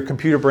for your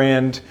computer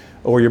brand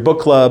or your book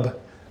club.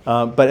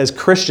 But as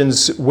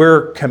Christians,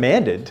 we're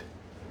commanded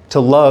to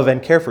love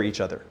and care for each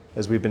other,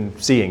 as we've been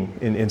seeing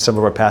in some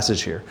of our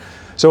passage here.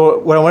 So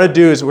what I want to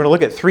do is we're going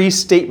to look at 3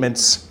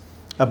 statements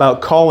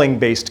about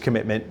calling-based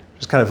commitment,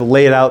 just kind of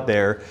lay it out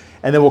there,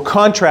 and then we'll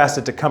contrast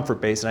it to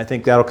comfort-based, and I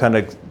think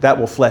that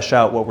will flesh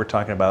out what we're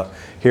talking about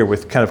here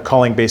with kind of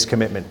calling-based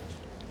commitment.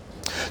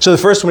 So the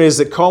first one is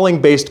that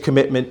calling-based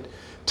commitment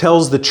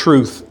tells the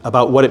truth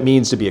about what it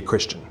means to be a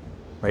Christian,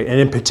 right? And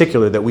in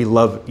particular, that we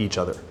love each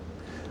other.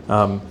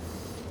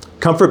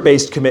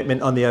 Comfort-based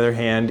commitment, on the other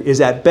hand,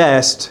 is at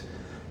best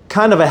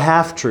kind of a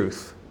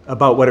half-truth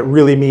about what it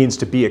really means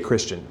to be a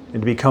Christian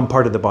and to become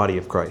part of the body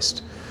of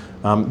Christ.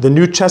 The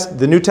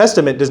New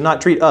Testament does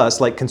not treat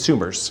us like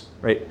consumers,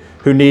 right?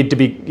 Who need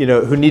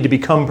to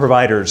become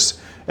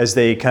providers as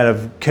they kind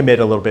of commit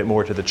a little bit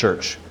more to the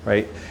church,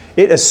 right?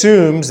 It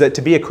assumes that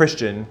to be a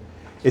Christian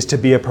is to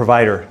be a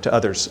provider to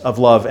others of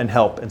love and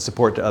help and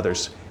support to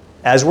others.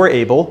 As we're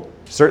able,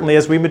 certainly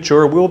as we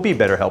mature, we'll be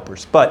better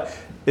helpers. But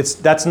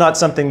that's not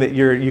something that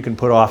you can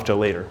put off till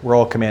later. We're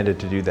all commanded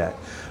to do that.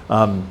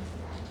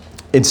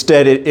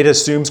 Instead, it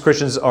assumes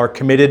Christians are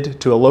committed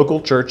to a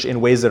local church in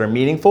ways that are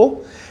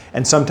meaningful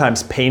and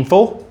sometimes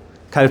painful,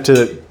 kind of to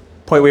the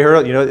point we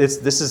heard,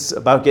 this is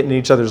about getting in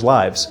each other's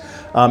lives,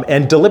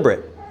 and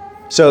deliberate.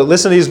 So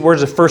listen to these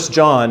words of 1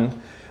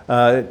 John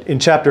in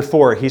chapter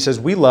 4. He says,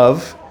 "We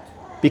love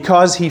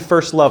because he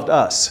first loved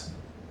us."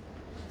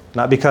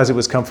 Not because it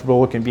was comfortable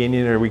or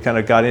convenient or we kind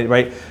of got it,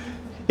 right?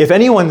 If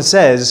anyone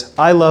says,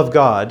 "I love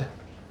God,"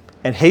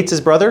 and hates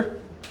his brother,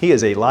 he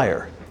is a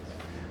liar.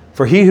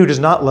 For he who does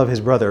not love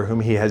his brother whom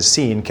he has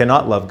seen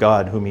cannot love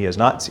God whom he has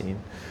not seen.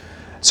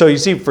 So you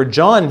see, for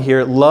John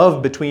here,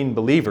 love between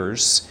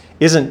believers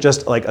isn't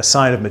just like a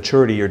sign of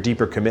maturity or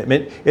deeper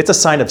commitment. It's a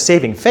sign of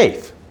saving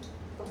faith.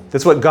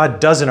 That's what God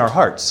does in our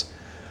hearts.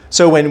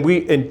 So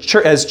when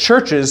as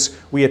churches,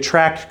 we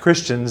attract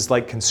Christians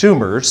like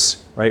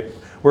consumers, right?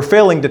 We're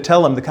failing to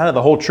tell them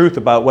the whole truth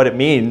about what it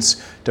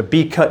means to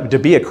be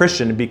a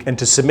Christian and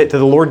to submit to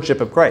the lordship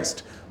of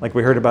Christ, like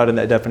we heard about in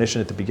that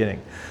definition at the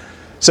beginning.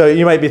 So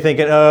you might be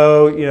thinking,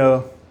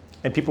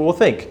 and people will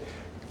think,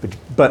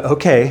 but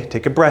okay,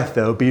 take a breath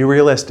though, be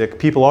realistic.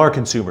 People are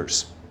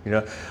consumers.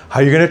 How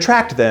are you going to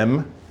attract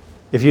them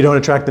if you don't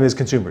attract them as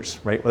consumers,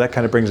 right? Well, that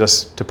kind of brings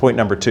us to point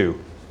number 2.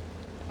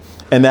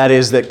 And that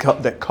is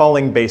that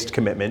calling-based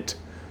commitment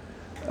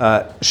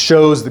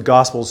shows the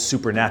gospel's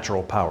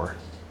supernatural power.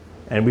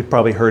 And we've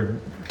probably heard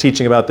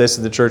teaching about this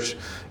in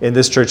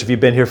this church if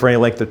you've been here for any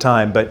length of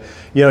time. But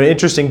an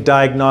interesting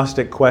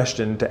diagnostic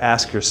question to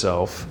ask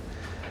yourself,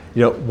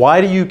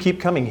 why do you keep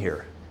coming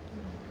here?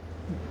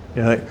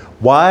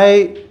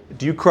 Why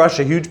do you crush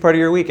a huge part of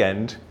your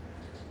weekend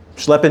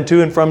schlepping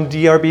to and from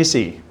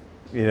DRBC?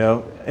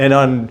 And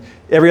on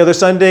every other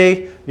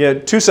Sunday,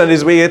 2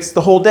 Sundays a week, it's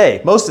the whole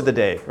day, most of the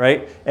day,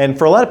 right? And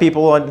for a lot of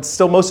people, it's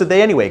still most of the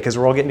day anyway, because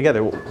we're all getting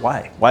together.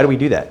 Why? Why do we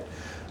do that?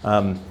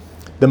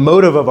 The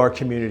motive of our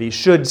community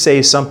should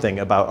say something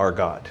about our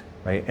God,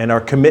 right? And our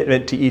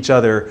commitment to each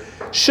other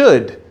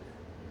should,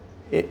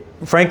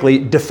 frankly,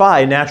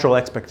 defy natural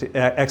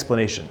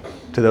explanation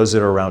to those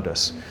that are around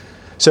us.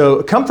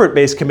 So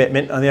comfort-based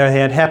commitment, on the other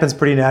hand, happens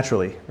pretty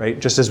naturally, right?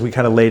 Just as we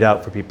kind of laid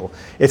out for people.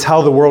 It's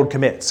how the world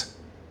commits,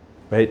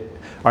 right?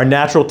 Our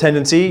natural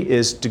tendency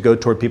is to go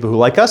toward people who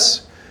like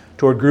us,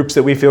 toward groups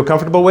that we feel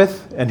comfortable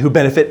with, and who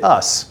benefit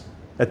us.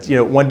 That's,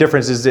 one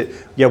difference is that,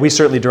 we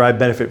certainly derive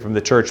benefit from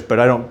the church, but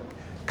I don't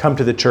come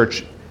to the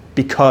church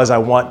because I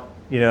want,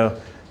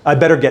 I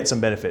better get some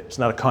benefit. It's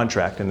not a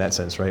contract in that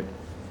sense, right?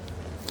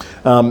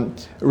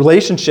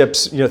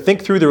 Relationships,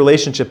 think through the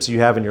relationships you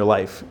have in your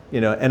life,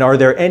 and are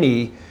there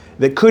any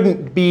that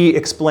couldn't be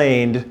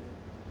explained,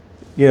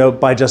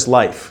 by just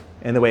life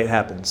and the way it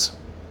happens,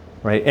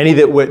 right? Any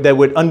that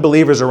would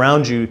unbelievers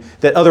around you,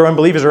 that other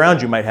unbelievers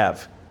around you might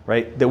have,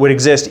 right? That would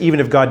exist even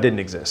if God didn't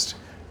exist,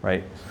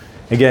 right?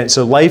 Again,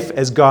 so life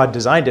as God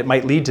designed it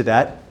might lead to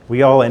that.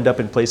 We all end up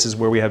in places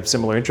where we have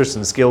similar interests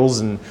and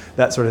skills and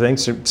that sort of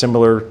thing,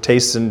 similar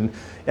tastes and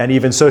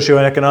even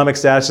socioeconomic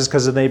statuses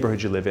because of the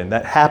neighborhood you live in.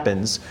 That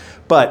happens.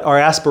 But our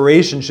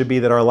aspiration should be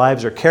that our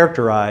lives are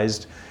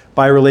characterized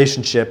by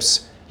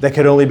relationships that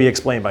could only be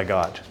explained by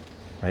God,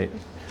 right?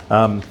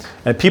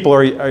 And people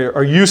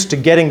are used to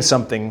getting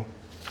something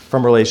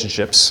from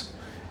relationships.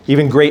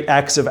 Even great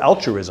acts of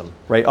altruism,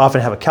 right,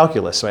 often have a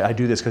calculus, right? I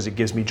do this because it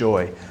gives me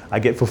joy. I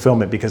get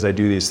fulfillment because I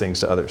do these things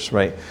to others,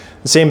 right?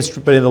 The same is,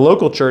 but in the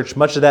local church,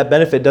 much of that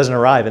benefit doesn't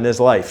arrive in this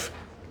life.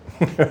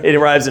 It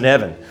arrives in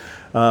heaven.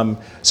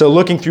 So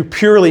looking through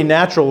purely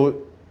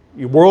natural,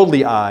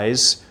 worldly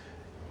eyes,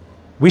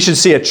 we should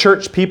see a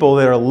church people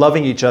that are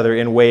loving each other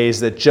in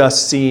ways that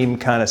just seem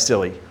kind of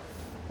silly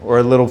or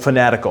a little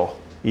fanatical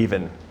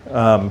even.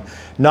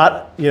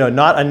 Not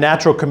a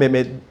natural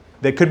commitment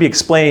that could be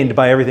explained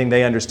by everything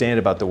they understand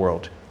about the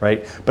world,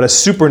 right? But a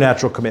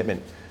supernatural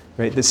commitment,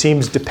 right? That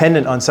seems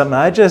dependent on something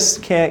I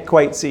just can't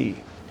quite see.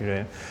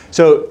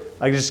 So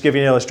I can just give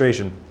you an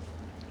illustration.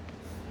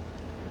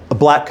 A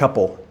black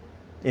couple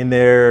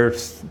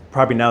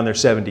probably now in their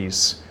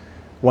 70s.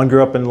 One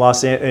grew up in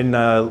Los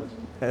Angeles,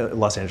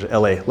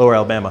 LA, Lower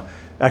Alabama,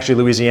 actually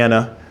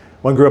Louisiana.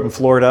 One grew up in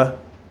Florida,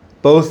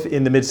 both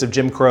in the midst of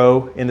Jim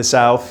Crow in the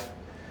South.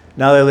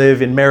 Now they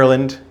live in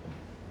Maryland,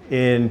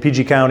 in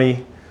PG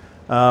County.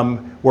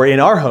 We're in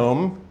our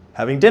home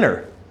having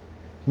dinner.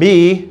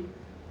 Me,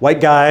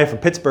 white guy from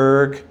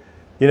Pittsburgh,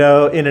 in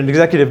an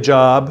executive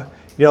job,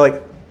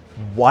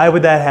 why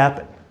would that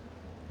happen?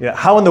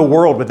 How in the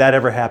world would that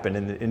ever happen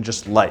in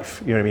just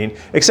life? You know what I mean?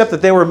 Except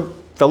that they were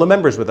fellow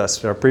members with us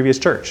at our previous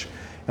church.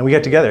 And we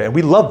got together and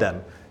we love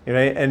them,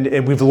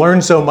 and we've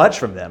learned so much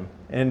from them.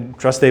 And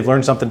trust they've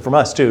learned something from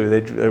us too.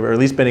 They've or at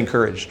least been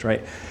encouraged,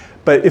 right?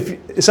 But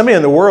if somebody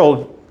in the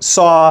world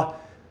saw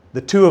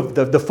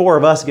the four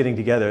of us getting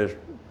together,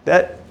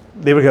 that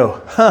they would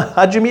go,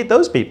 how'd you meet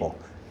those people?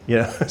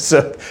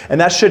 So, and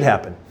that should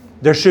happen.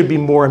 There should be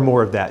more and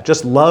more of that.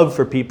 Just love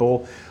for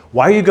people.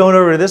 Why are you going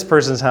over to this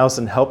person's house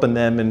and helping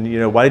them?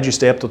 And why did you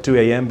stay up till 2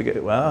 a.m.?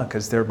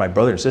 Because they're my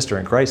brother and sister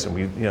in Christ,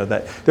 and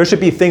that there should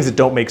be things that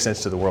don't make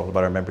sense to the world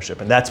about our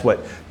membership, and that's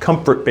what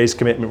comfort-based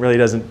commitment really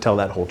doesn't tell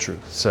that whole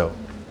truth. So,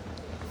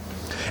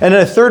 and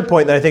then a third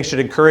point that I think should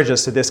encourage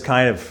us to this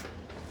kind of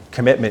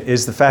commitment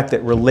is the fact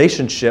that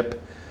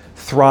relationship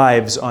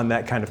thrives on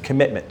that kind of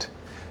commitment.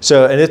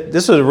 So, and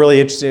this was a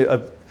really interesting.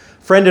 A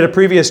friend at a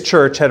previous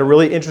church had a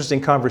really interesting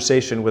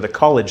conversation with a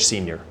college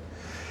senior.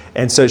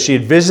 And so she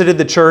had visited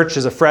the church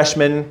as a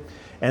freshman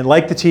and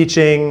liked the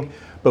teaching,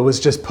 but was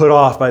just put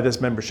off by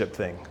this membership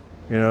thing.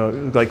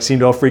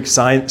 Seemed all freaked,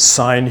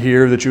 sign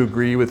here that you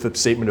agree with the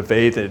statement of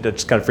faith, and it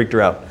just kind of freaked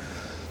her out.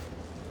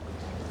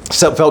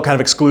 So felt kind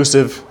of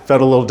exclusive,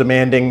 felt a little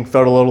demanding,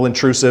 felt a little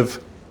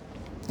intrusive.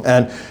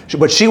 And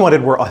what she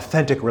wanted were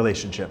authentic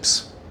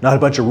relationships, not a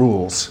bunch of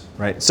rules,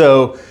 right?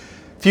 So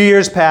a few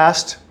years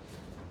passed,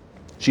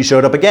 she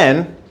showed up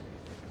again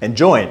and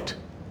joined.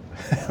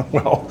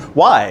 Well,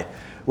 why?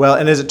 Well,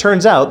 and as it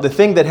turns out, the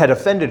thing that had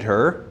offended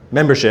her,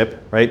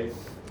 membership, right,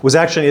 was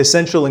actually an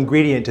essential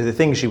ingredient to the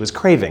thing she was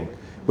craving,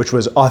 which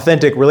was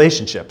authentic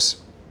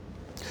relationships.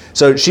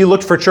 So she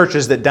looked for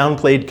churches that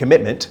downplayed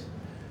commitment.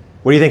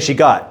 What do you think she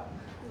got?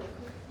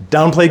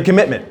 Downplayed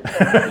commitment,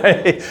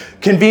 right?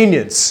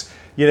 Convenience,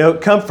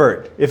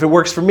 comfort, if it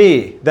works for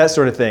me, that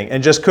sort of thing,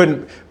 and just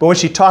couldn't. But when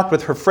she talked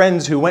with her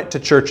friends who went to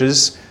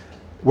churches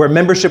where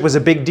membership was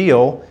a big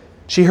deal,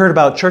 she heard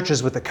about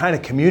churches with the kind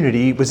of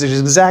community, which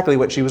is exactly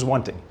what she was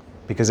wanting,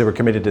 because they were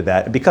committed to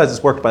that, and because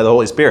it's worked by the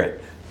Holy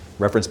Spirit.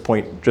 Reference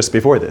point just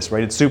before this,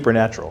 right? It's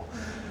supernatural.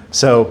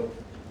 So,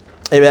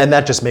 and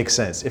that just makes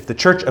sense. If the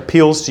church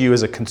appeals to you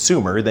as a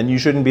consumer, then you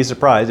shouldn't be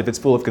surprised if it's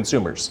full of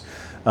consumers.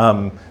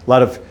 A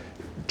lot of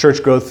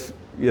church growth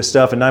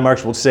stuff, and Nine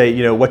Marks will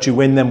say, what you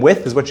win them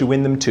with is what you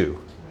win them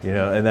to,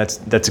 and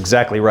that's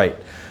exactly right.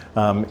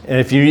 And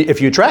if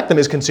you attract them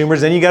as consumers,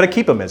 then you got to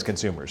keep them as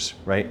consumers,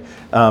 right?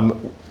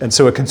 And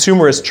so a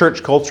consumerist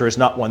church culture is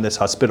not one that's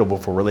hospitable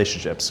for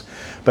relationships,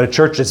 but a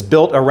church that's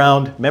built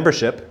around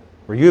membership,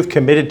 where you have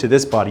committed to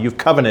this body, you've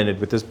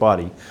covenanted with this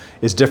body,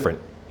 is different,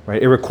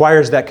 right? It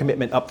requires that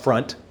commitment up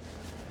front.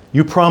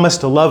 You promise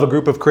to love a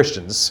group of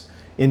Christians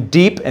in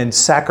deep and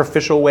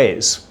sacrificial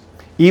ways,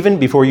 even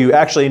before you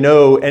actually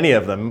know any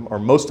of them or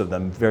most of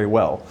them very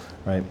well,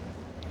 right?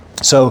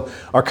 So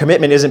our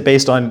commitment isn't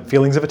based on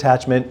feelings of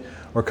attachment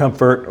or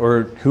comfort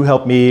or who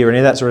helped me or any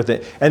of that sort of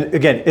thing. And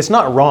again, it's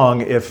not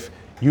wrong if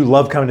you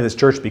love coming to this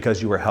church because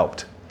you were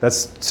helped.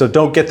 So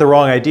don't get the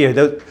wrong idea.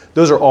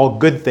 Those are all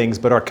good things,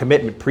 but our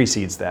commitment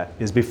precedes that,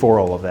 is before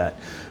all of that.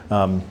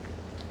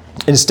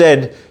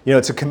 Instead,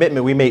 it's a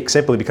commitment we make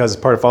simply because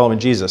it's part of following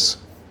Jesus.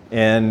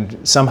 And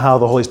somehow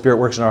the Holy Spirit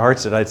works in our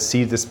hearts that I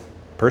see this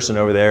person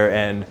over there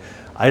and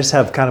I just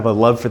have kind of a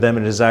love for them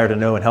and a desire to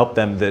know and help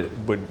them that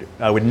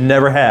I would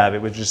never have.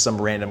 It was just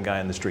some random guy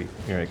on the street,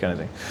 kind of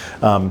thing.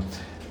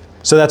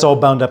 So that's all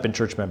bound up in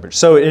church members.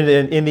 So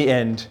in the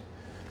end,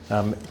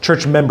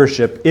 church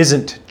membership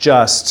isn't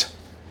just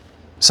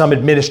some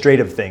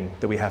administrative thing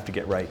that we have to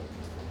get right?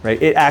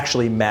 It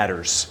actually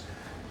matters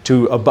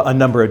to a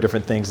number of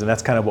different things, and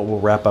that's kind of what we'll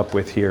wrap up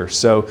with here.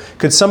 So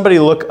could somebody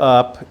look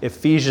up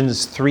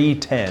Ephesians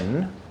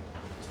 3:10?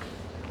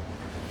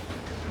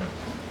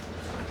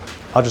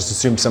 I'll just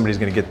assume somebody's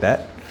going to get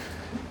that.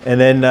 And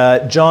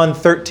then John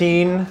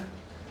 13,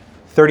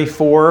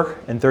 34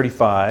 and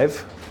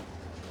 35.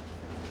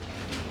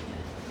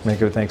 Make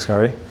it a thanks,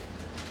 Kari.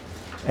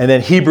 And then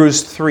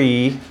Hebrews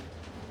 3,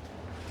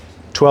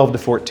 12 to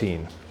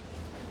 14.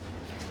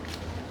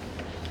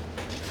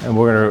 And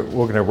we're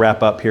gonna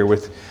wrap up here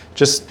with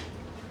just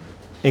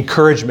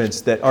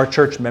encouragements that our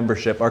church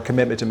membership, our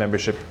commitment to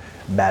membership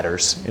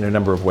matters in a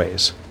number of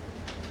ways.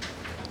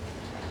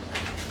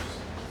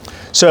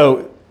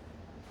 So,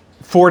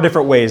 4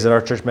 different ways that our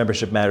church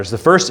membership matters. The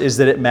first is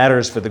that it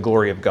matters for the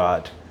glory of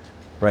God,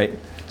 right?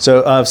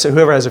 So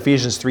whoever has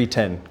Ephesians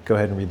 3:10, go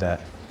ahead and read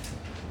that.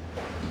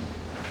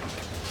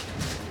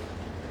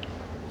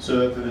 So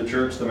that through the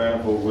church the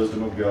manifold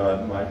wisdom of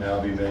God might now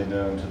be made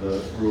known to the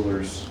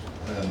rulers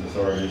and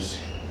authorities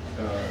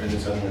in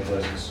his heavenly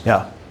places.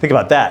 Yeah, think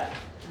about that.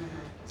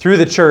 Through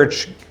the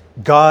church,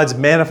 God's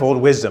manifold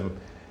wisdom,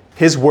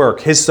 His work,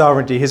 His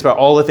sovereignty, His power,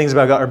 all the things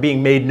about God are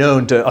being made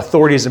known to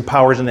authorities and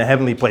powers in the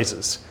heavenly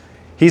places.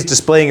 He's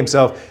displaying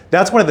Himself.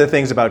 That's one of the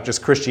things about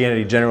just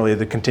Christianity generally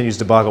that continues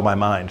to boggle my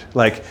mind.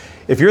 Like,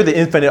 if you're the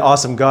infinite,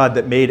 awesome God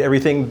that made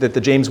everything that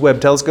the James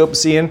Webb Telescope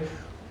is seeing,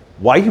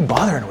 why are you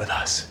bothering with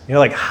us?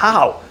 Like,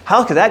 how?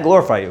 How could that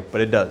glorify you? But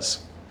it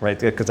does, right?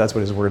 Because that's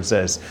what His Word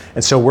says.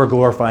 And so we're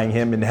glorifying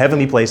Him in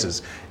heavenly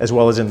places as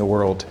well as in the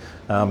world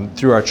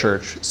through our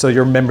church. So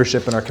your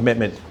membership and our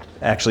commitment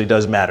actually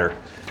does matter.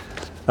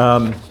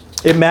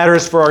 It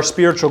matters for our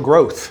spiritual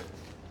growth.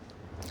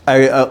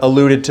 I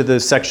alluded to the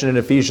section in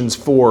Ephesians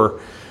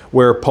 4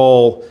 where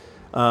Paul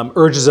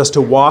urges us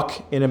to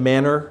walk in a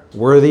manner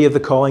worthy of the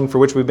calling for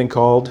which we've been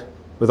called,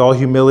 with all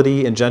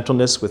humility and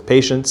gentleness, with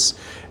patience,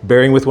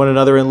 bearing with one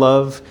another in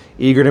love,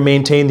 eager to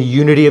maintain the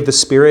unity of the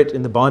Spirit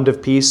in the bond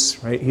of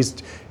peace. Right? He's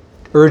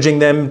urging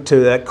them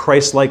to that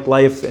Christ-like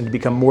life and to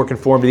become more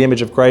conformed to the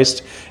image of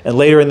Christ. And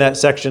later in that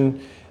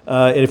section,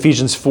 in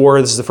Ephesians 4,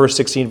 this is the first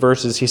 16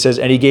 verses, he says,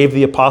 "And He gave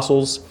the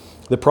apostles,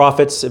 the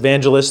prophets,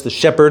 evangelists, the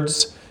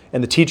shepherds,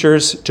 and the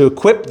teachers to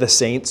equip the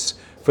saints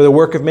for the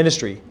work of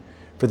ministry,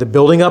 for the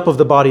building up of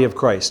the body of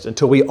Christ,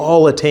 until we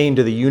all attain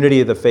to the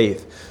unity of the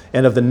faith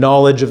and of the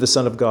knowledge of the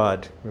Son of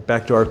God." We're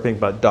back to our thing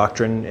about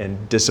doctrine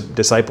and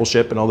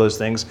discipleship and all those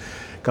things.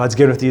 God's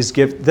given us these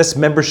gifts. This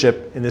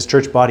membership in this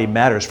church body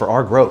matters for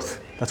our growth.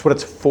 That's what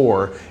it's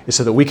for, is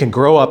so that we can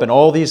grow up in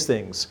all these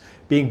things,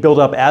 being built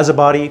up as a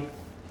body,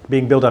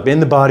 being built up in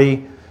the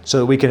body, so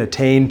that we can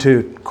attain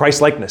to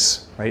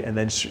Christ-likeness, right? And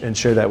then and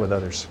share that with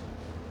others.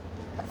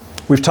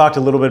 We've talked a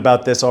little bit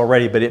about this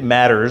already, but it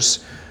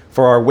matters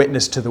for our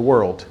witness to the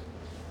world.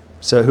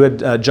 So who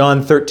had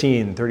John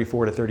 13,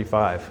 34 to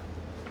 35?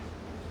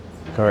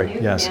 Kari, A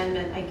new yes.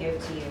 commandment I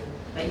give to you,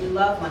 that you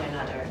love one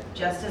another.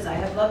 Just as I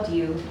have loved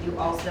you, you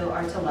also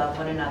are to love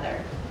one another.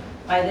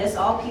 By this,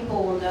 all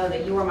people will know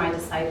that you are my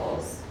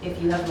disciples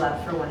if you have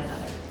love for one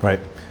another. Right.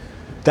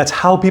 That's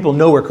how people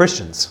know we're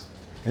Christians.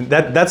 And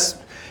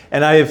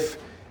I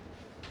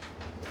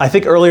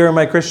think earlier in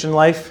my Christian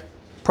life,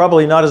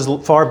 probably not as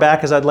far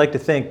back as I'd like to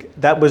think,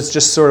 that was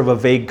just sort of a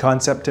vague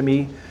concept to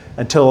me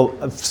until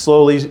I've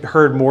slowly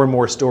heard more and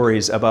more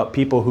stories about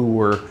people who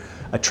were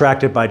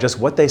attracted by just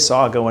what they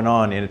saw going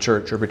on in a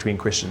church or between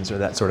Christians or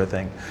that sort of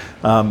thing.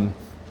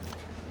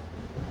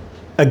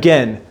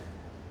 Again,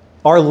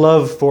 our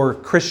love for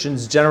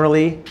Christians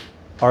generally,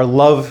 our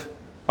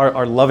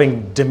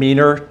loving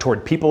demeanor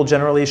toward people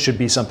generally should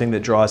be something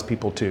that draws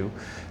people to.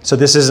 So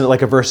this isn't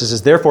like a verse that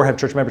says, therefore have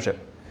church membership.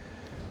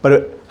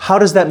 But how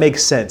does that make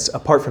sense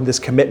apart from this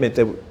commitment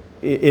that,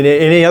 in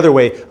any other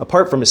way,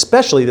 apart from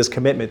especially this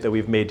commitment that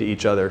we've made to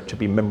each other to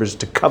be members,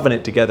 to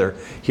covenant together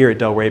here at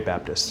Delray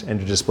Baptist and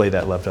to display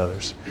that love to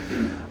others?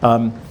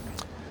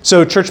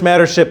 So church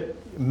membership,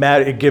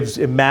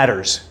 it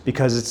matters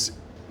because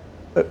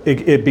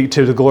it be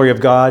to the glory of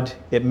God.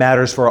 It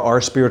matters for our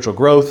spiritual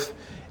growth.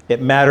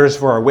 It matters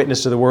for our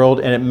witness to the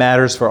world, and it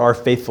matters for our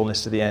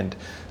faithfulness to the end.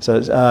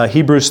 So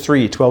Hebrews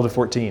 3, 12 to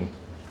 14.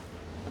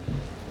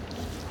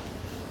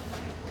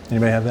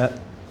 Anybody have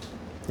that?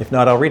 If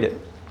not, I'll read it,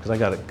 because I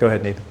got it. Go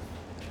ahead, Nathan.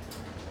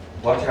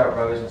 Watch out,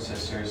 brothers and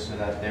sisters, so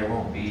that there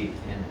won't be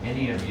in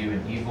any of you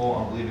an evil,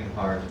 unbelieving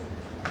heart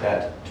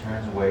that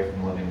turns away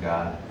from the living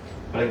God.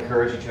 But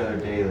encourage each other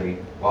daily,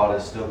 while it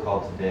is still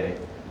called today,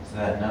 so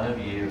that none of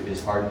you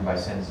is hardened by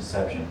sin's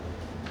deception.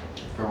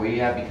 For we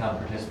have become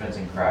participants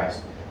in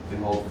Christ. We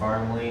hold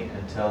firmly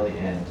until the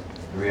end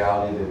the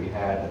reality that we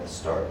had at the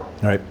start. All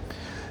right.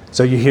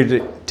 So you're here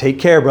to take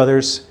care,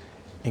 brothers.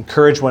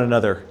 Encourage one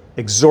another.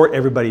 Exhort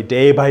everybody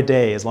day by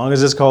day, as long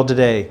as it's called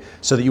today,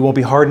 so that you won't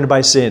be hardened by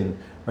sin,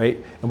 right?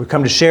 And we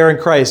come to share in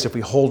Christ if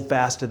we hold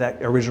fast to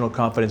that original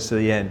confidence to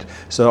the end.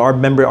 So our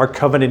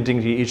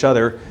covenanting to each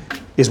other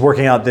is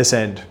working out this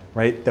end,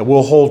 right? That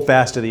we'll hold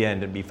fast to the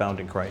end and be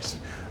found in Christ.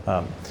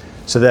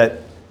 So that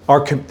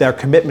our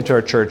commitment to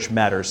our church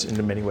matters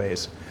in many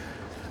ways.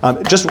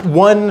 Just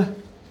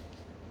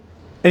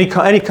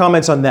any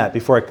comments on that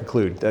before I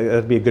conclude?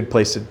 That'd be a good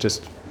place to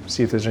just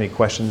see if there's any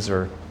questions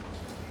or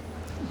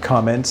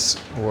comments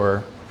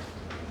or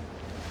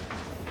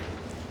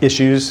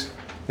issues.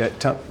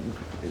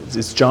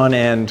 It's John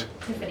and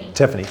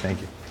Tiffany,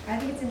 thank you. I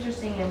think it's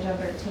interesting in John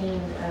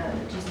 13,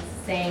 Jesus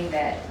is saying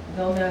that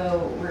they'll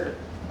know we're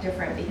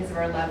different because of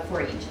our love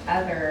for each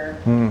other.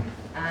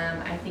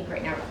 I think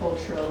right now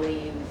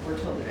culturally we're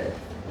told that if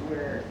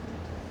we're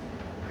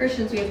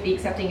Christians, we have to be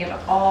accepting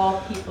of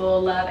all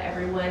people, love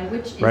everyone,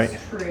 which is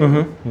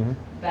true.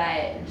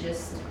 But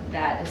just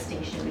that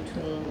distinction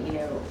between,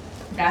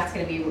 that's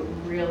going to be what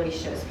really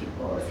shows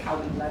people is how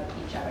we love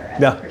each other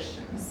as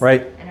Christians.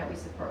 Right. And how we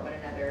support one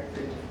another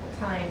through difficult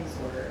times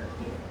or,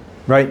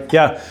 Right,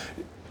 yeah.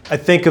 I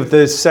think of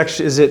the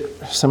section,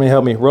 somebody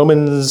help me,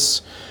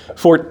 Romans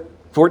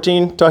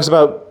 14 talks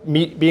about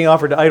meat being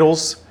offered to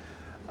idols.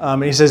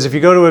 And he says, if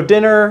you go to a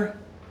dinner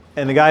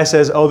and the guy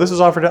says, oh, this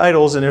was offered to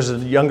idols, and there's a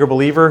younger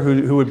believer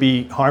who would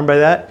be harmed by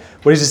that,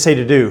 what does it say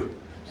to do?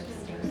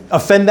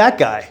 Offend that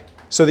guy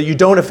so that you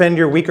don't offend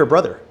your weaker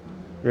brother.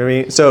 You know what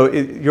I mean? So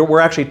we're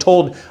actually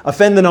told,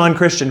 offend the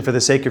non-Christian for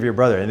the sake of your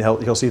brother, and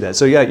he'll see that.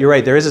 So yeah, you're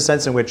right. There is a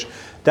sense in which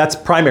that's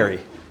primary,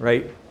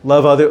 right?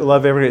 Love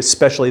everybody,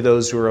 especially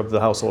those who are of the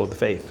household of the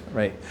faith,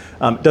 right?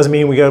 Doesn't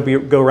mean we got to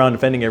go around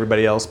offending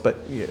everybody else, but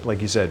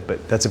like you said,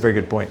 but that's a very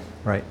good point,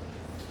 right?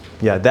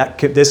 Yeah, that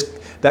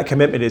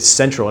commitment is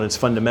central and it's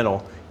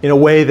fundamental in a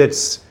way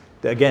that's,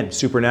 again,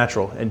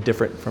 supernatural and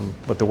different from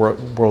what the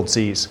world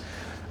sees.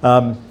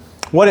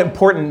 One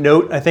important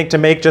note, I think, to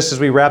make just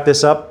as we wrap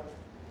this up,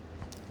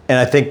 and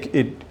I think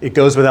it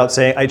goes without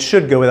saying, it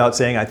should go without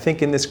saying, I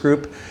think, in this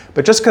group,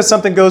 but just because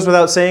something goes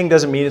without saying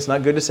doesn't mean it's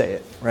not good to say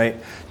it, right?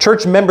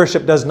 Church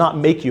membership does not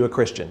make you a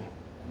Christian,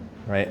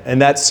 right?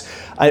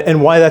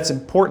 And why that's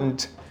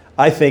important,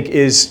 I think,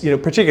 is,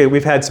 particularly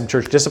we've had some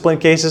church discipline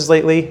cases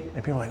lately,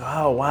 and people are like,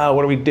 oh, wow,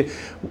 what do we do?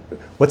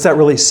 What's that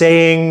really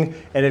saying?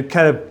 And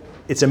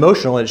it's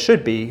emotional, and it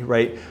should be,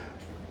 right?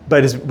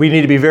 But we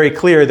need to be very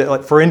clear that,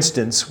 like, for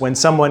instance, when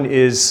someone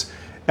is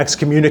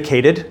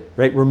excommunicated,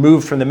 right,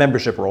 removed from the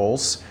membership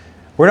rolls,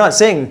 we're not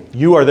saying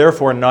you are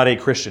therefore not a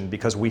Christian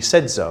because we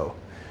said so.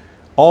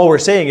 All we're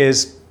saying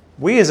is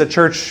we as a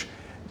church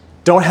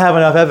don't have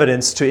enough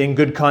evidence to, in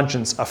good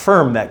conscience,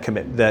 affirm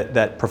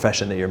that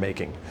profession that you're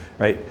making,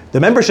 right? The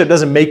membership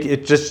doesn't make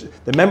it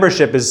the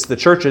membership is the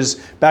church's,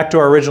 back to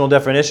our original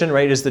definition,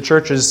 right, is the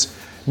church's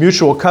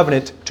mutual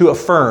covenant to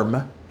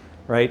affirm,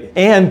 right,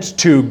 and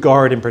to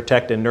guard and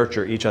protect and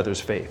nurture each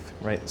other's faith,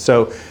 right?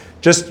 So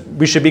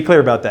we should be clear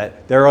about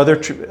that. There are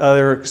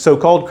other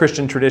so-called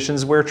Christian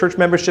traditions where church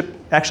membership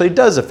actually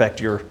does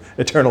affect your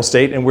eternal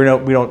state, and we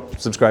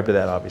don't subscribe to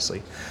that,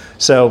 obviously.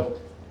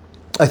 So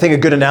I think a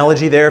good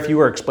analogy there, if you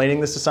were explaining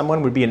this to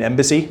someone, would be an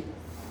embassy.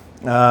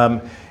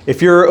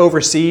 If you're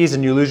overseas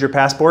and you lose your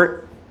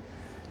passport,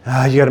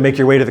 you got to make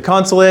your way to the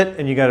consulate,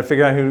 and you got to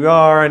figure out who you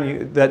are, and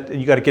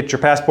you got to get your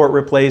passport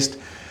replaced.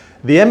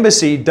 The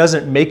embassy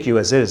doesn't make you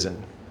a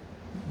citizen.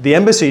 The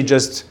embassy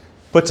just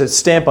puts a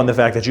stamp on the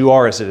fact that you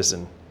are a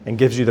citizen and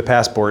gives you the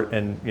passport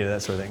and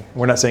that sort of thing.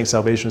 We're not saying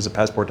salvation is a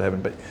passport to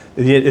heaven, but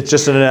it's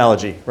just an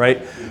analogy,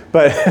 right?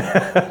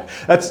 But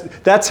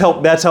that's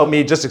helped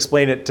me just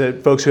explain it to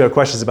folks who have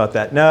questions about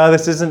that. No,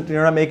 this isn't.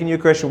 You're not making you a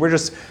Christian. We're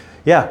just,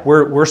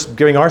 we're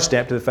giving our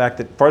stamp to the fact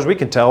that, as far as we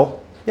can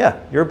tell,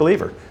 you're a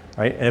believer,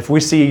 right? And if we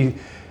see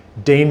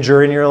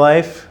danger in your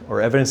life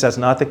or evidence that's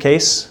not the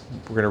case,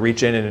 we're going to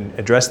reach in and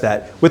address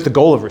that with the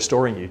goal of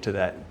restoring you to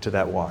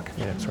that walk,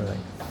 sort of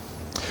thing.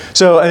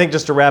 So I think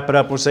just to wrap it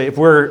up, we'll say if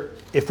we're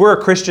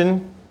a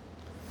Christian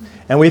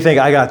and we think,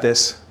 I got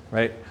this,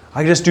 right?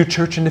 I just do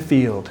church in the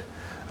field.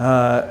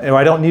 And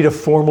I don't need a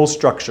formal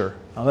structure.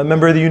 I'm a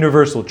member of the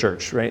universal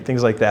church, right?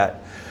 Things like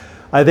that.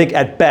 I think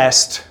at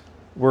best,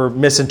 we're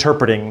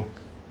misinterpreting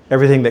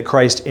everything that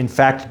Christ in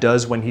fact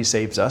does when he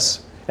saves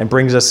us and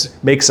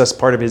makes us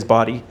part of his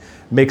body,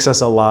 makes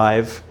us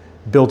alive,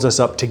 builds us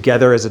up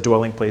together as a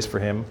dwelling place for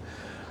him.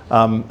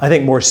 I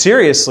think more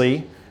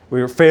seriously,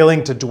 we are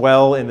failing to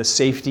dwell in the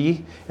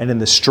safety and in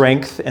the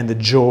strength and the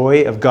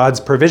joy of God's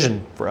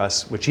provision for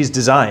us, which he's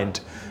designed,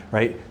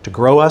 right? To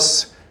grow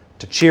us,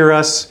 to cheer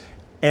us,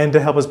 and to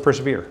help us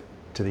persevere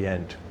to the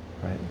end,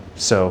 right?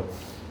 So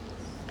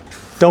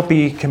don't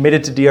be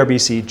committed to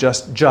DRBC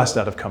just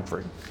out of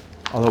comfort,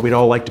 although we'd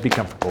all like to be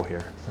comfortable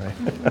here,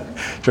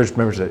 right? Church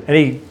members,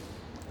 any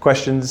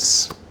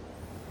questions,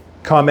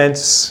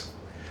 comments?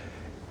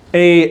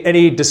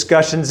 Any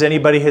discussions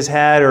anybody has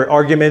had or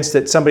arguments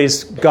that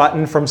somebody's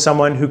gotten from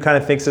someone who kind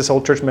of thinks this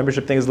whole church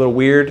membership thing is a little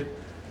weird?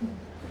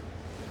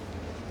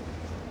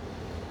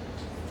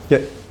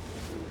 Yeah.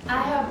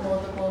 I have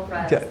multiple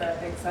friends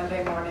that think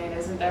Sunday morning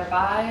isn't their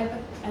vibe,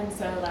 and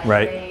so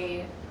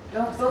they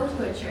don't go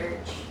to a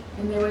church,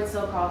 and they would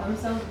still call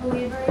themselves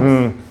believers.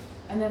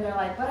 And then they're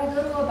like, but I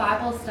go to a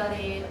Bible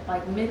study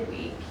like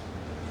midweek.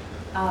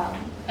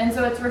 And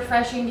so it's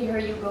refreshing to hear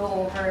you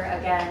go over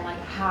again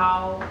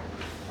how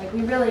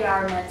we really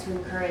are meant to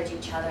encourage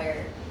each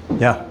other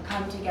and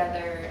come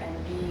together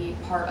and be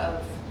part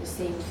of the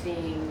same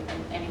thing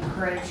and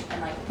encourage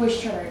and push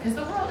each other, because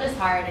the world is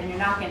hard and you're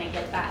not going to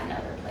get that in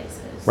other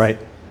places. Right.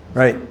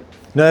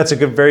 No, that's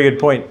a very good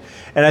point.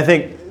 And I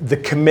think the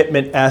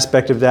commitment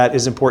aspect of that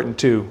is important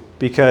too,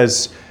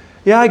 because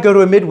I go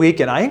to a midweek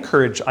and I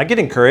get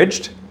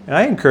encouraged and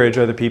I encourage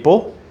other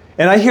people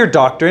and I hear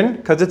doctrine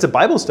because it's a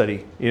Bible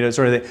study,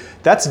 sort of thing.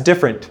 That's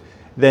different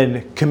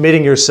than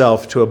committing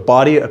yourself to a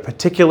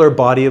particular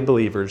body of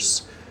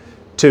believers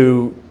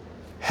to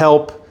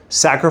help,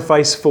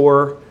 sacrifice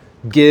for,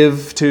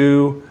 give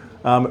to,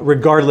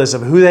 regardless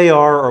of who they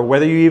are or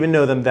whether you even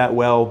know them that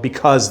well,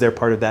 because they're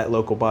part of that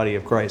local body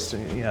of Christ.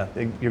 Yeah,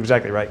 you're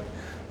exactly right.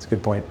 That's a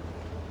good point.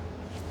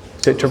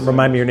 To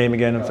remind me your name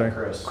again, I'm sorry.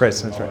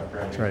 Chris, that's right.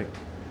 That's right.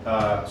 So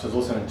I was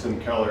listening to Tim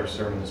Keller's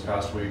sermon this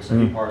past week, so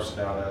he parsed it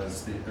out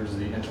as there's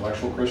the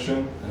intellectual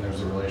Christian and there's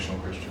the relational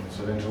Christian.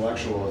 So the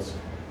intellectual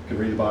can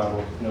read the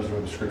Bible, knows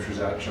where the scripture's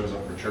at, shows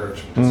up for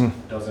church, but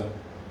just doesn't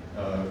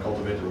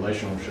cultivate the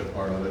relationship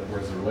part of it,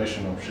 whereas the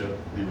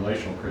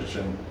relational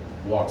Christian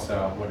walks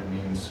out what it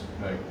means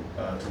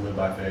to live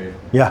by faith,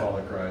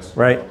 follow Christ,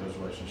 develop those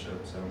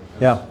relationships.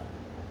 So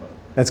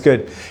that's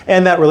good.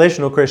 And that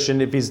relational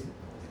Christian, if he's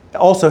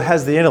also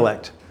has the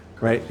intellect,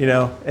 right?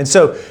 And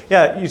so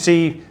you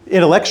see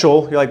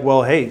intellectual, you're like,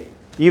 well, hey,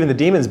 even the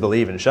demons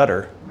believe and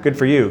shudder. Good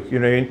for you. You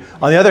know what I mean?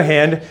 On the other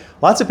hand,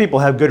 lots of people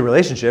have good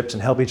relationships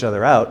and help each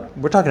other out.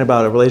 We're talking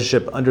about a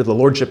relationship under the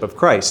lordship of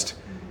Christ,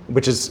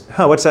 which is,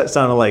 what's that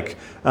sound like?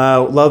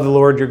 Love the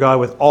Lord your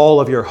God with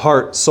all of your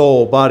heart,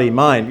 soul, body,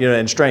 mind,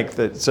 and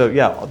strength. So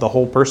the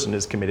whole person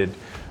is committed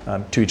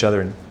to each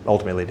other and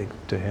ultimately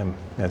to him.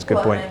 That's a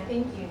good point. And I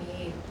think you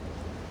need,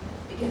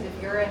 because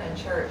if you're in a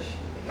church,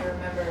 if you're a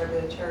member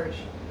of the church,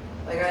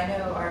 I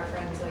know our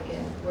friends,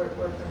 we're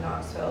from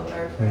Knoxville, but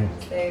our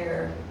friends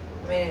there,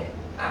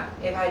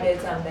 if I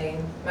did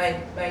something,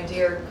 my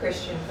dear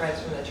Christian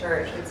friends from the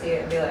church would see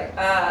it and be like,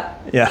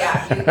 you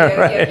can't do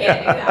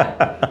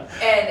that.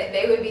 And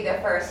they would be the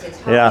first to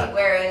tell me,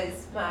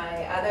 whereas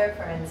my other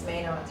friends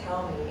may not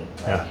tell me,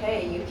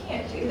 hey, you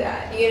can't do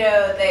that.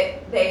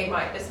 They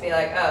might just be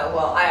like, oh,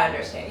 well, I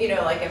understand.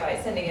 If I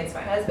sinned against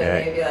my husband,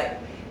 they'd be like,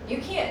 you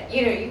can't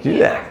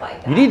act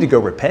like that. You need to go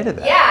repent of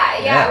that.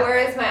 Yeah.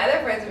 Whereas my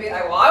other friends would be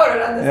like, well, I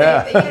would have done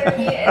the same thing. You know what I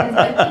mean? And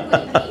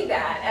I think we need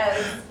that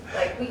as,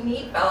 we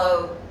need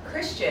fellow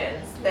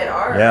Christians that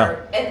are,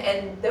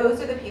 and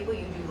those are the people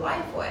you do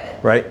life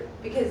with. Right.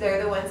 Because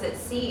they're the ones that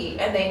see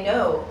and they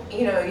know,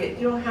 you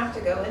don't have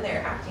to go in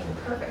there acting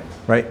perfect.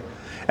 Right.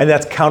 And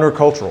that's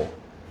countercultural,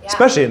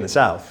 especially in the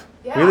South.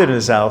 Yeah. We live in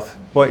the South.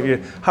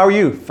 How are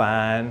you?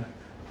 Fine.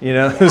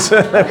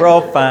 We're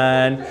all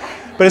fine.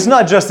 But it's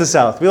not just the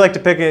South. We like to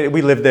pick it.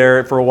 We lived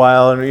there for a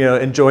while and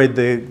enjoyed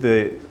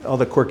all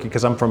the quirky,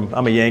 because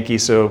I'm a Yankee,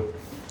 so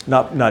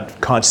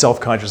not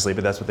self-consciously,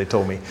 but that's what they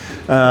told me.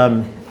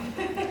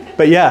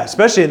 But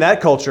especially in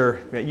that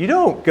culture, you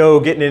don't go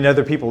getting in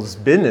other people's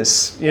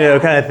business,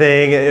 kind of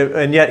thing.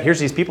 And yet here's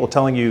these people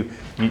telling you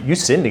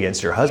sinned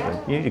against your husband.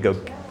 You need to go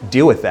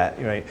deal with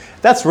that. Right?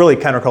 That's really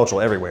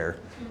countercultural everywhere.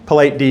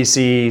 polite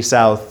DC,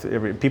 South,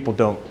 people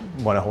don't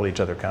want to hold each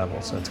other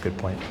accountable, so that's a good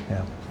point.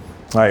 Yeah.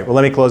 All right, well,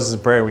 let me close this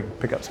in prayer. We can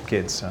pick up some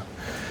kids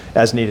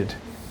as needed.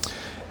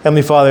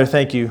 Heavenly Father,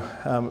 thank you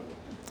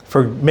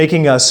for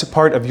making us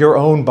part of your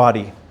own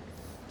body,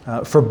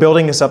 for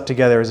building us up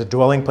together as a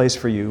dwelling place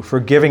for you, for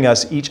giving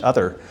us each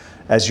other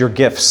as your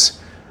gifts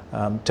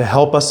to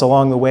help us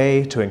along the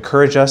way, to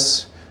encourage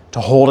us,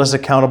 to hold us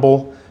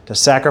accountable, to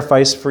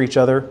sacrifice for each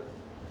other.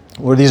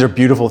 Lord, these are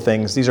beautiful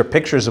things. These are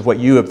pictures of what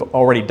you have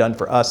already done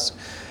for us.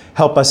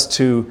 Help us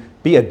to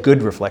be a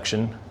good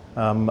reflection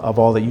of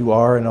all that you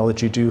are and all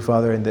that you do,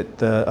 Father, and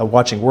that a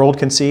watching world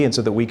can see, and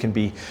so that we can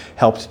be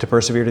helped to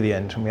persevere to the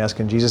end. And we ask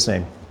in Jesus'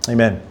 name,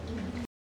 amen.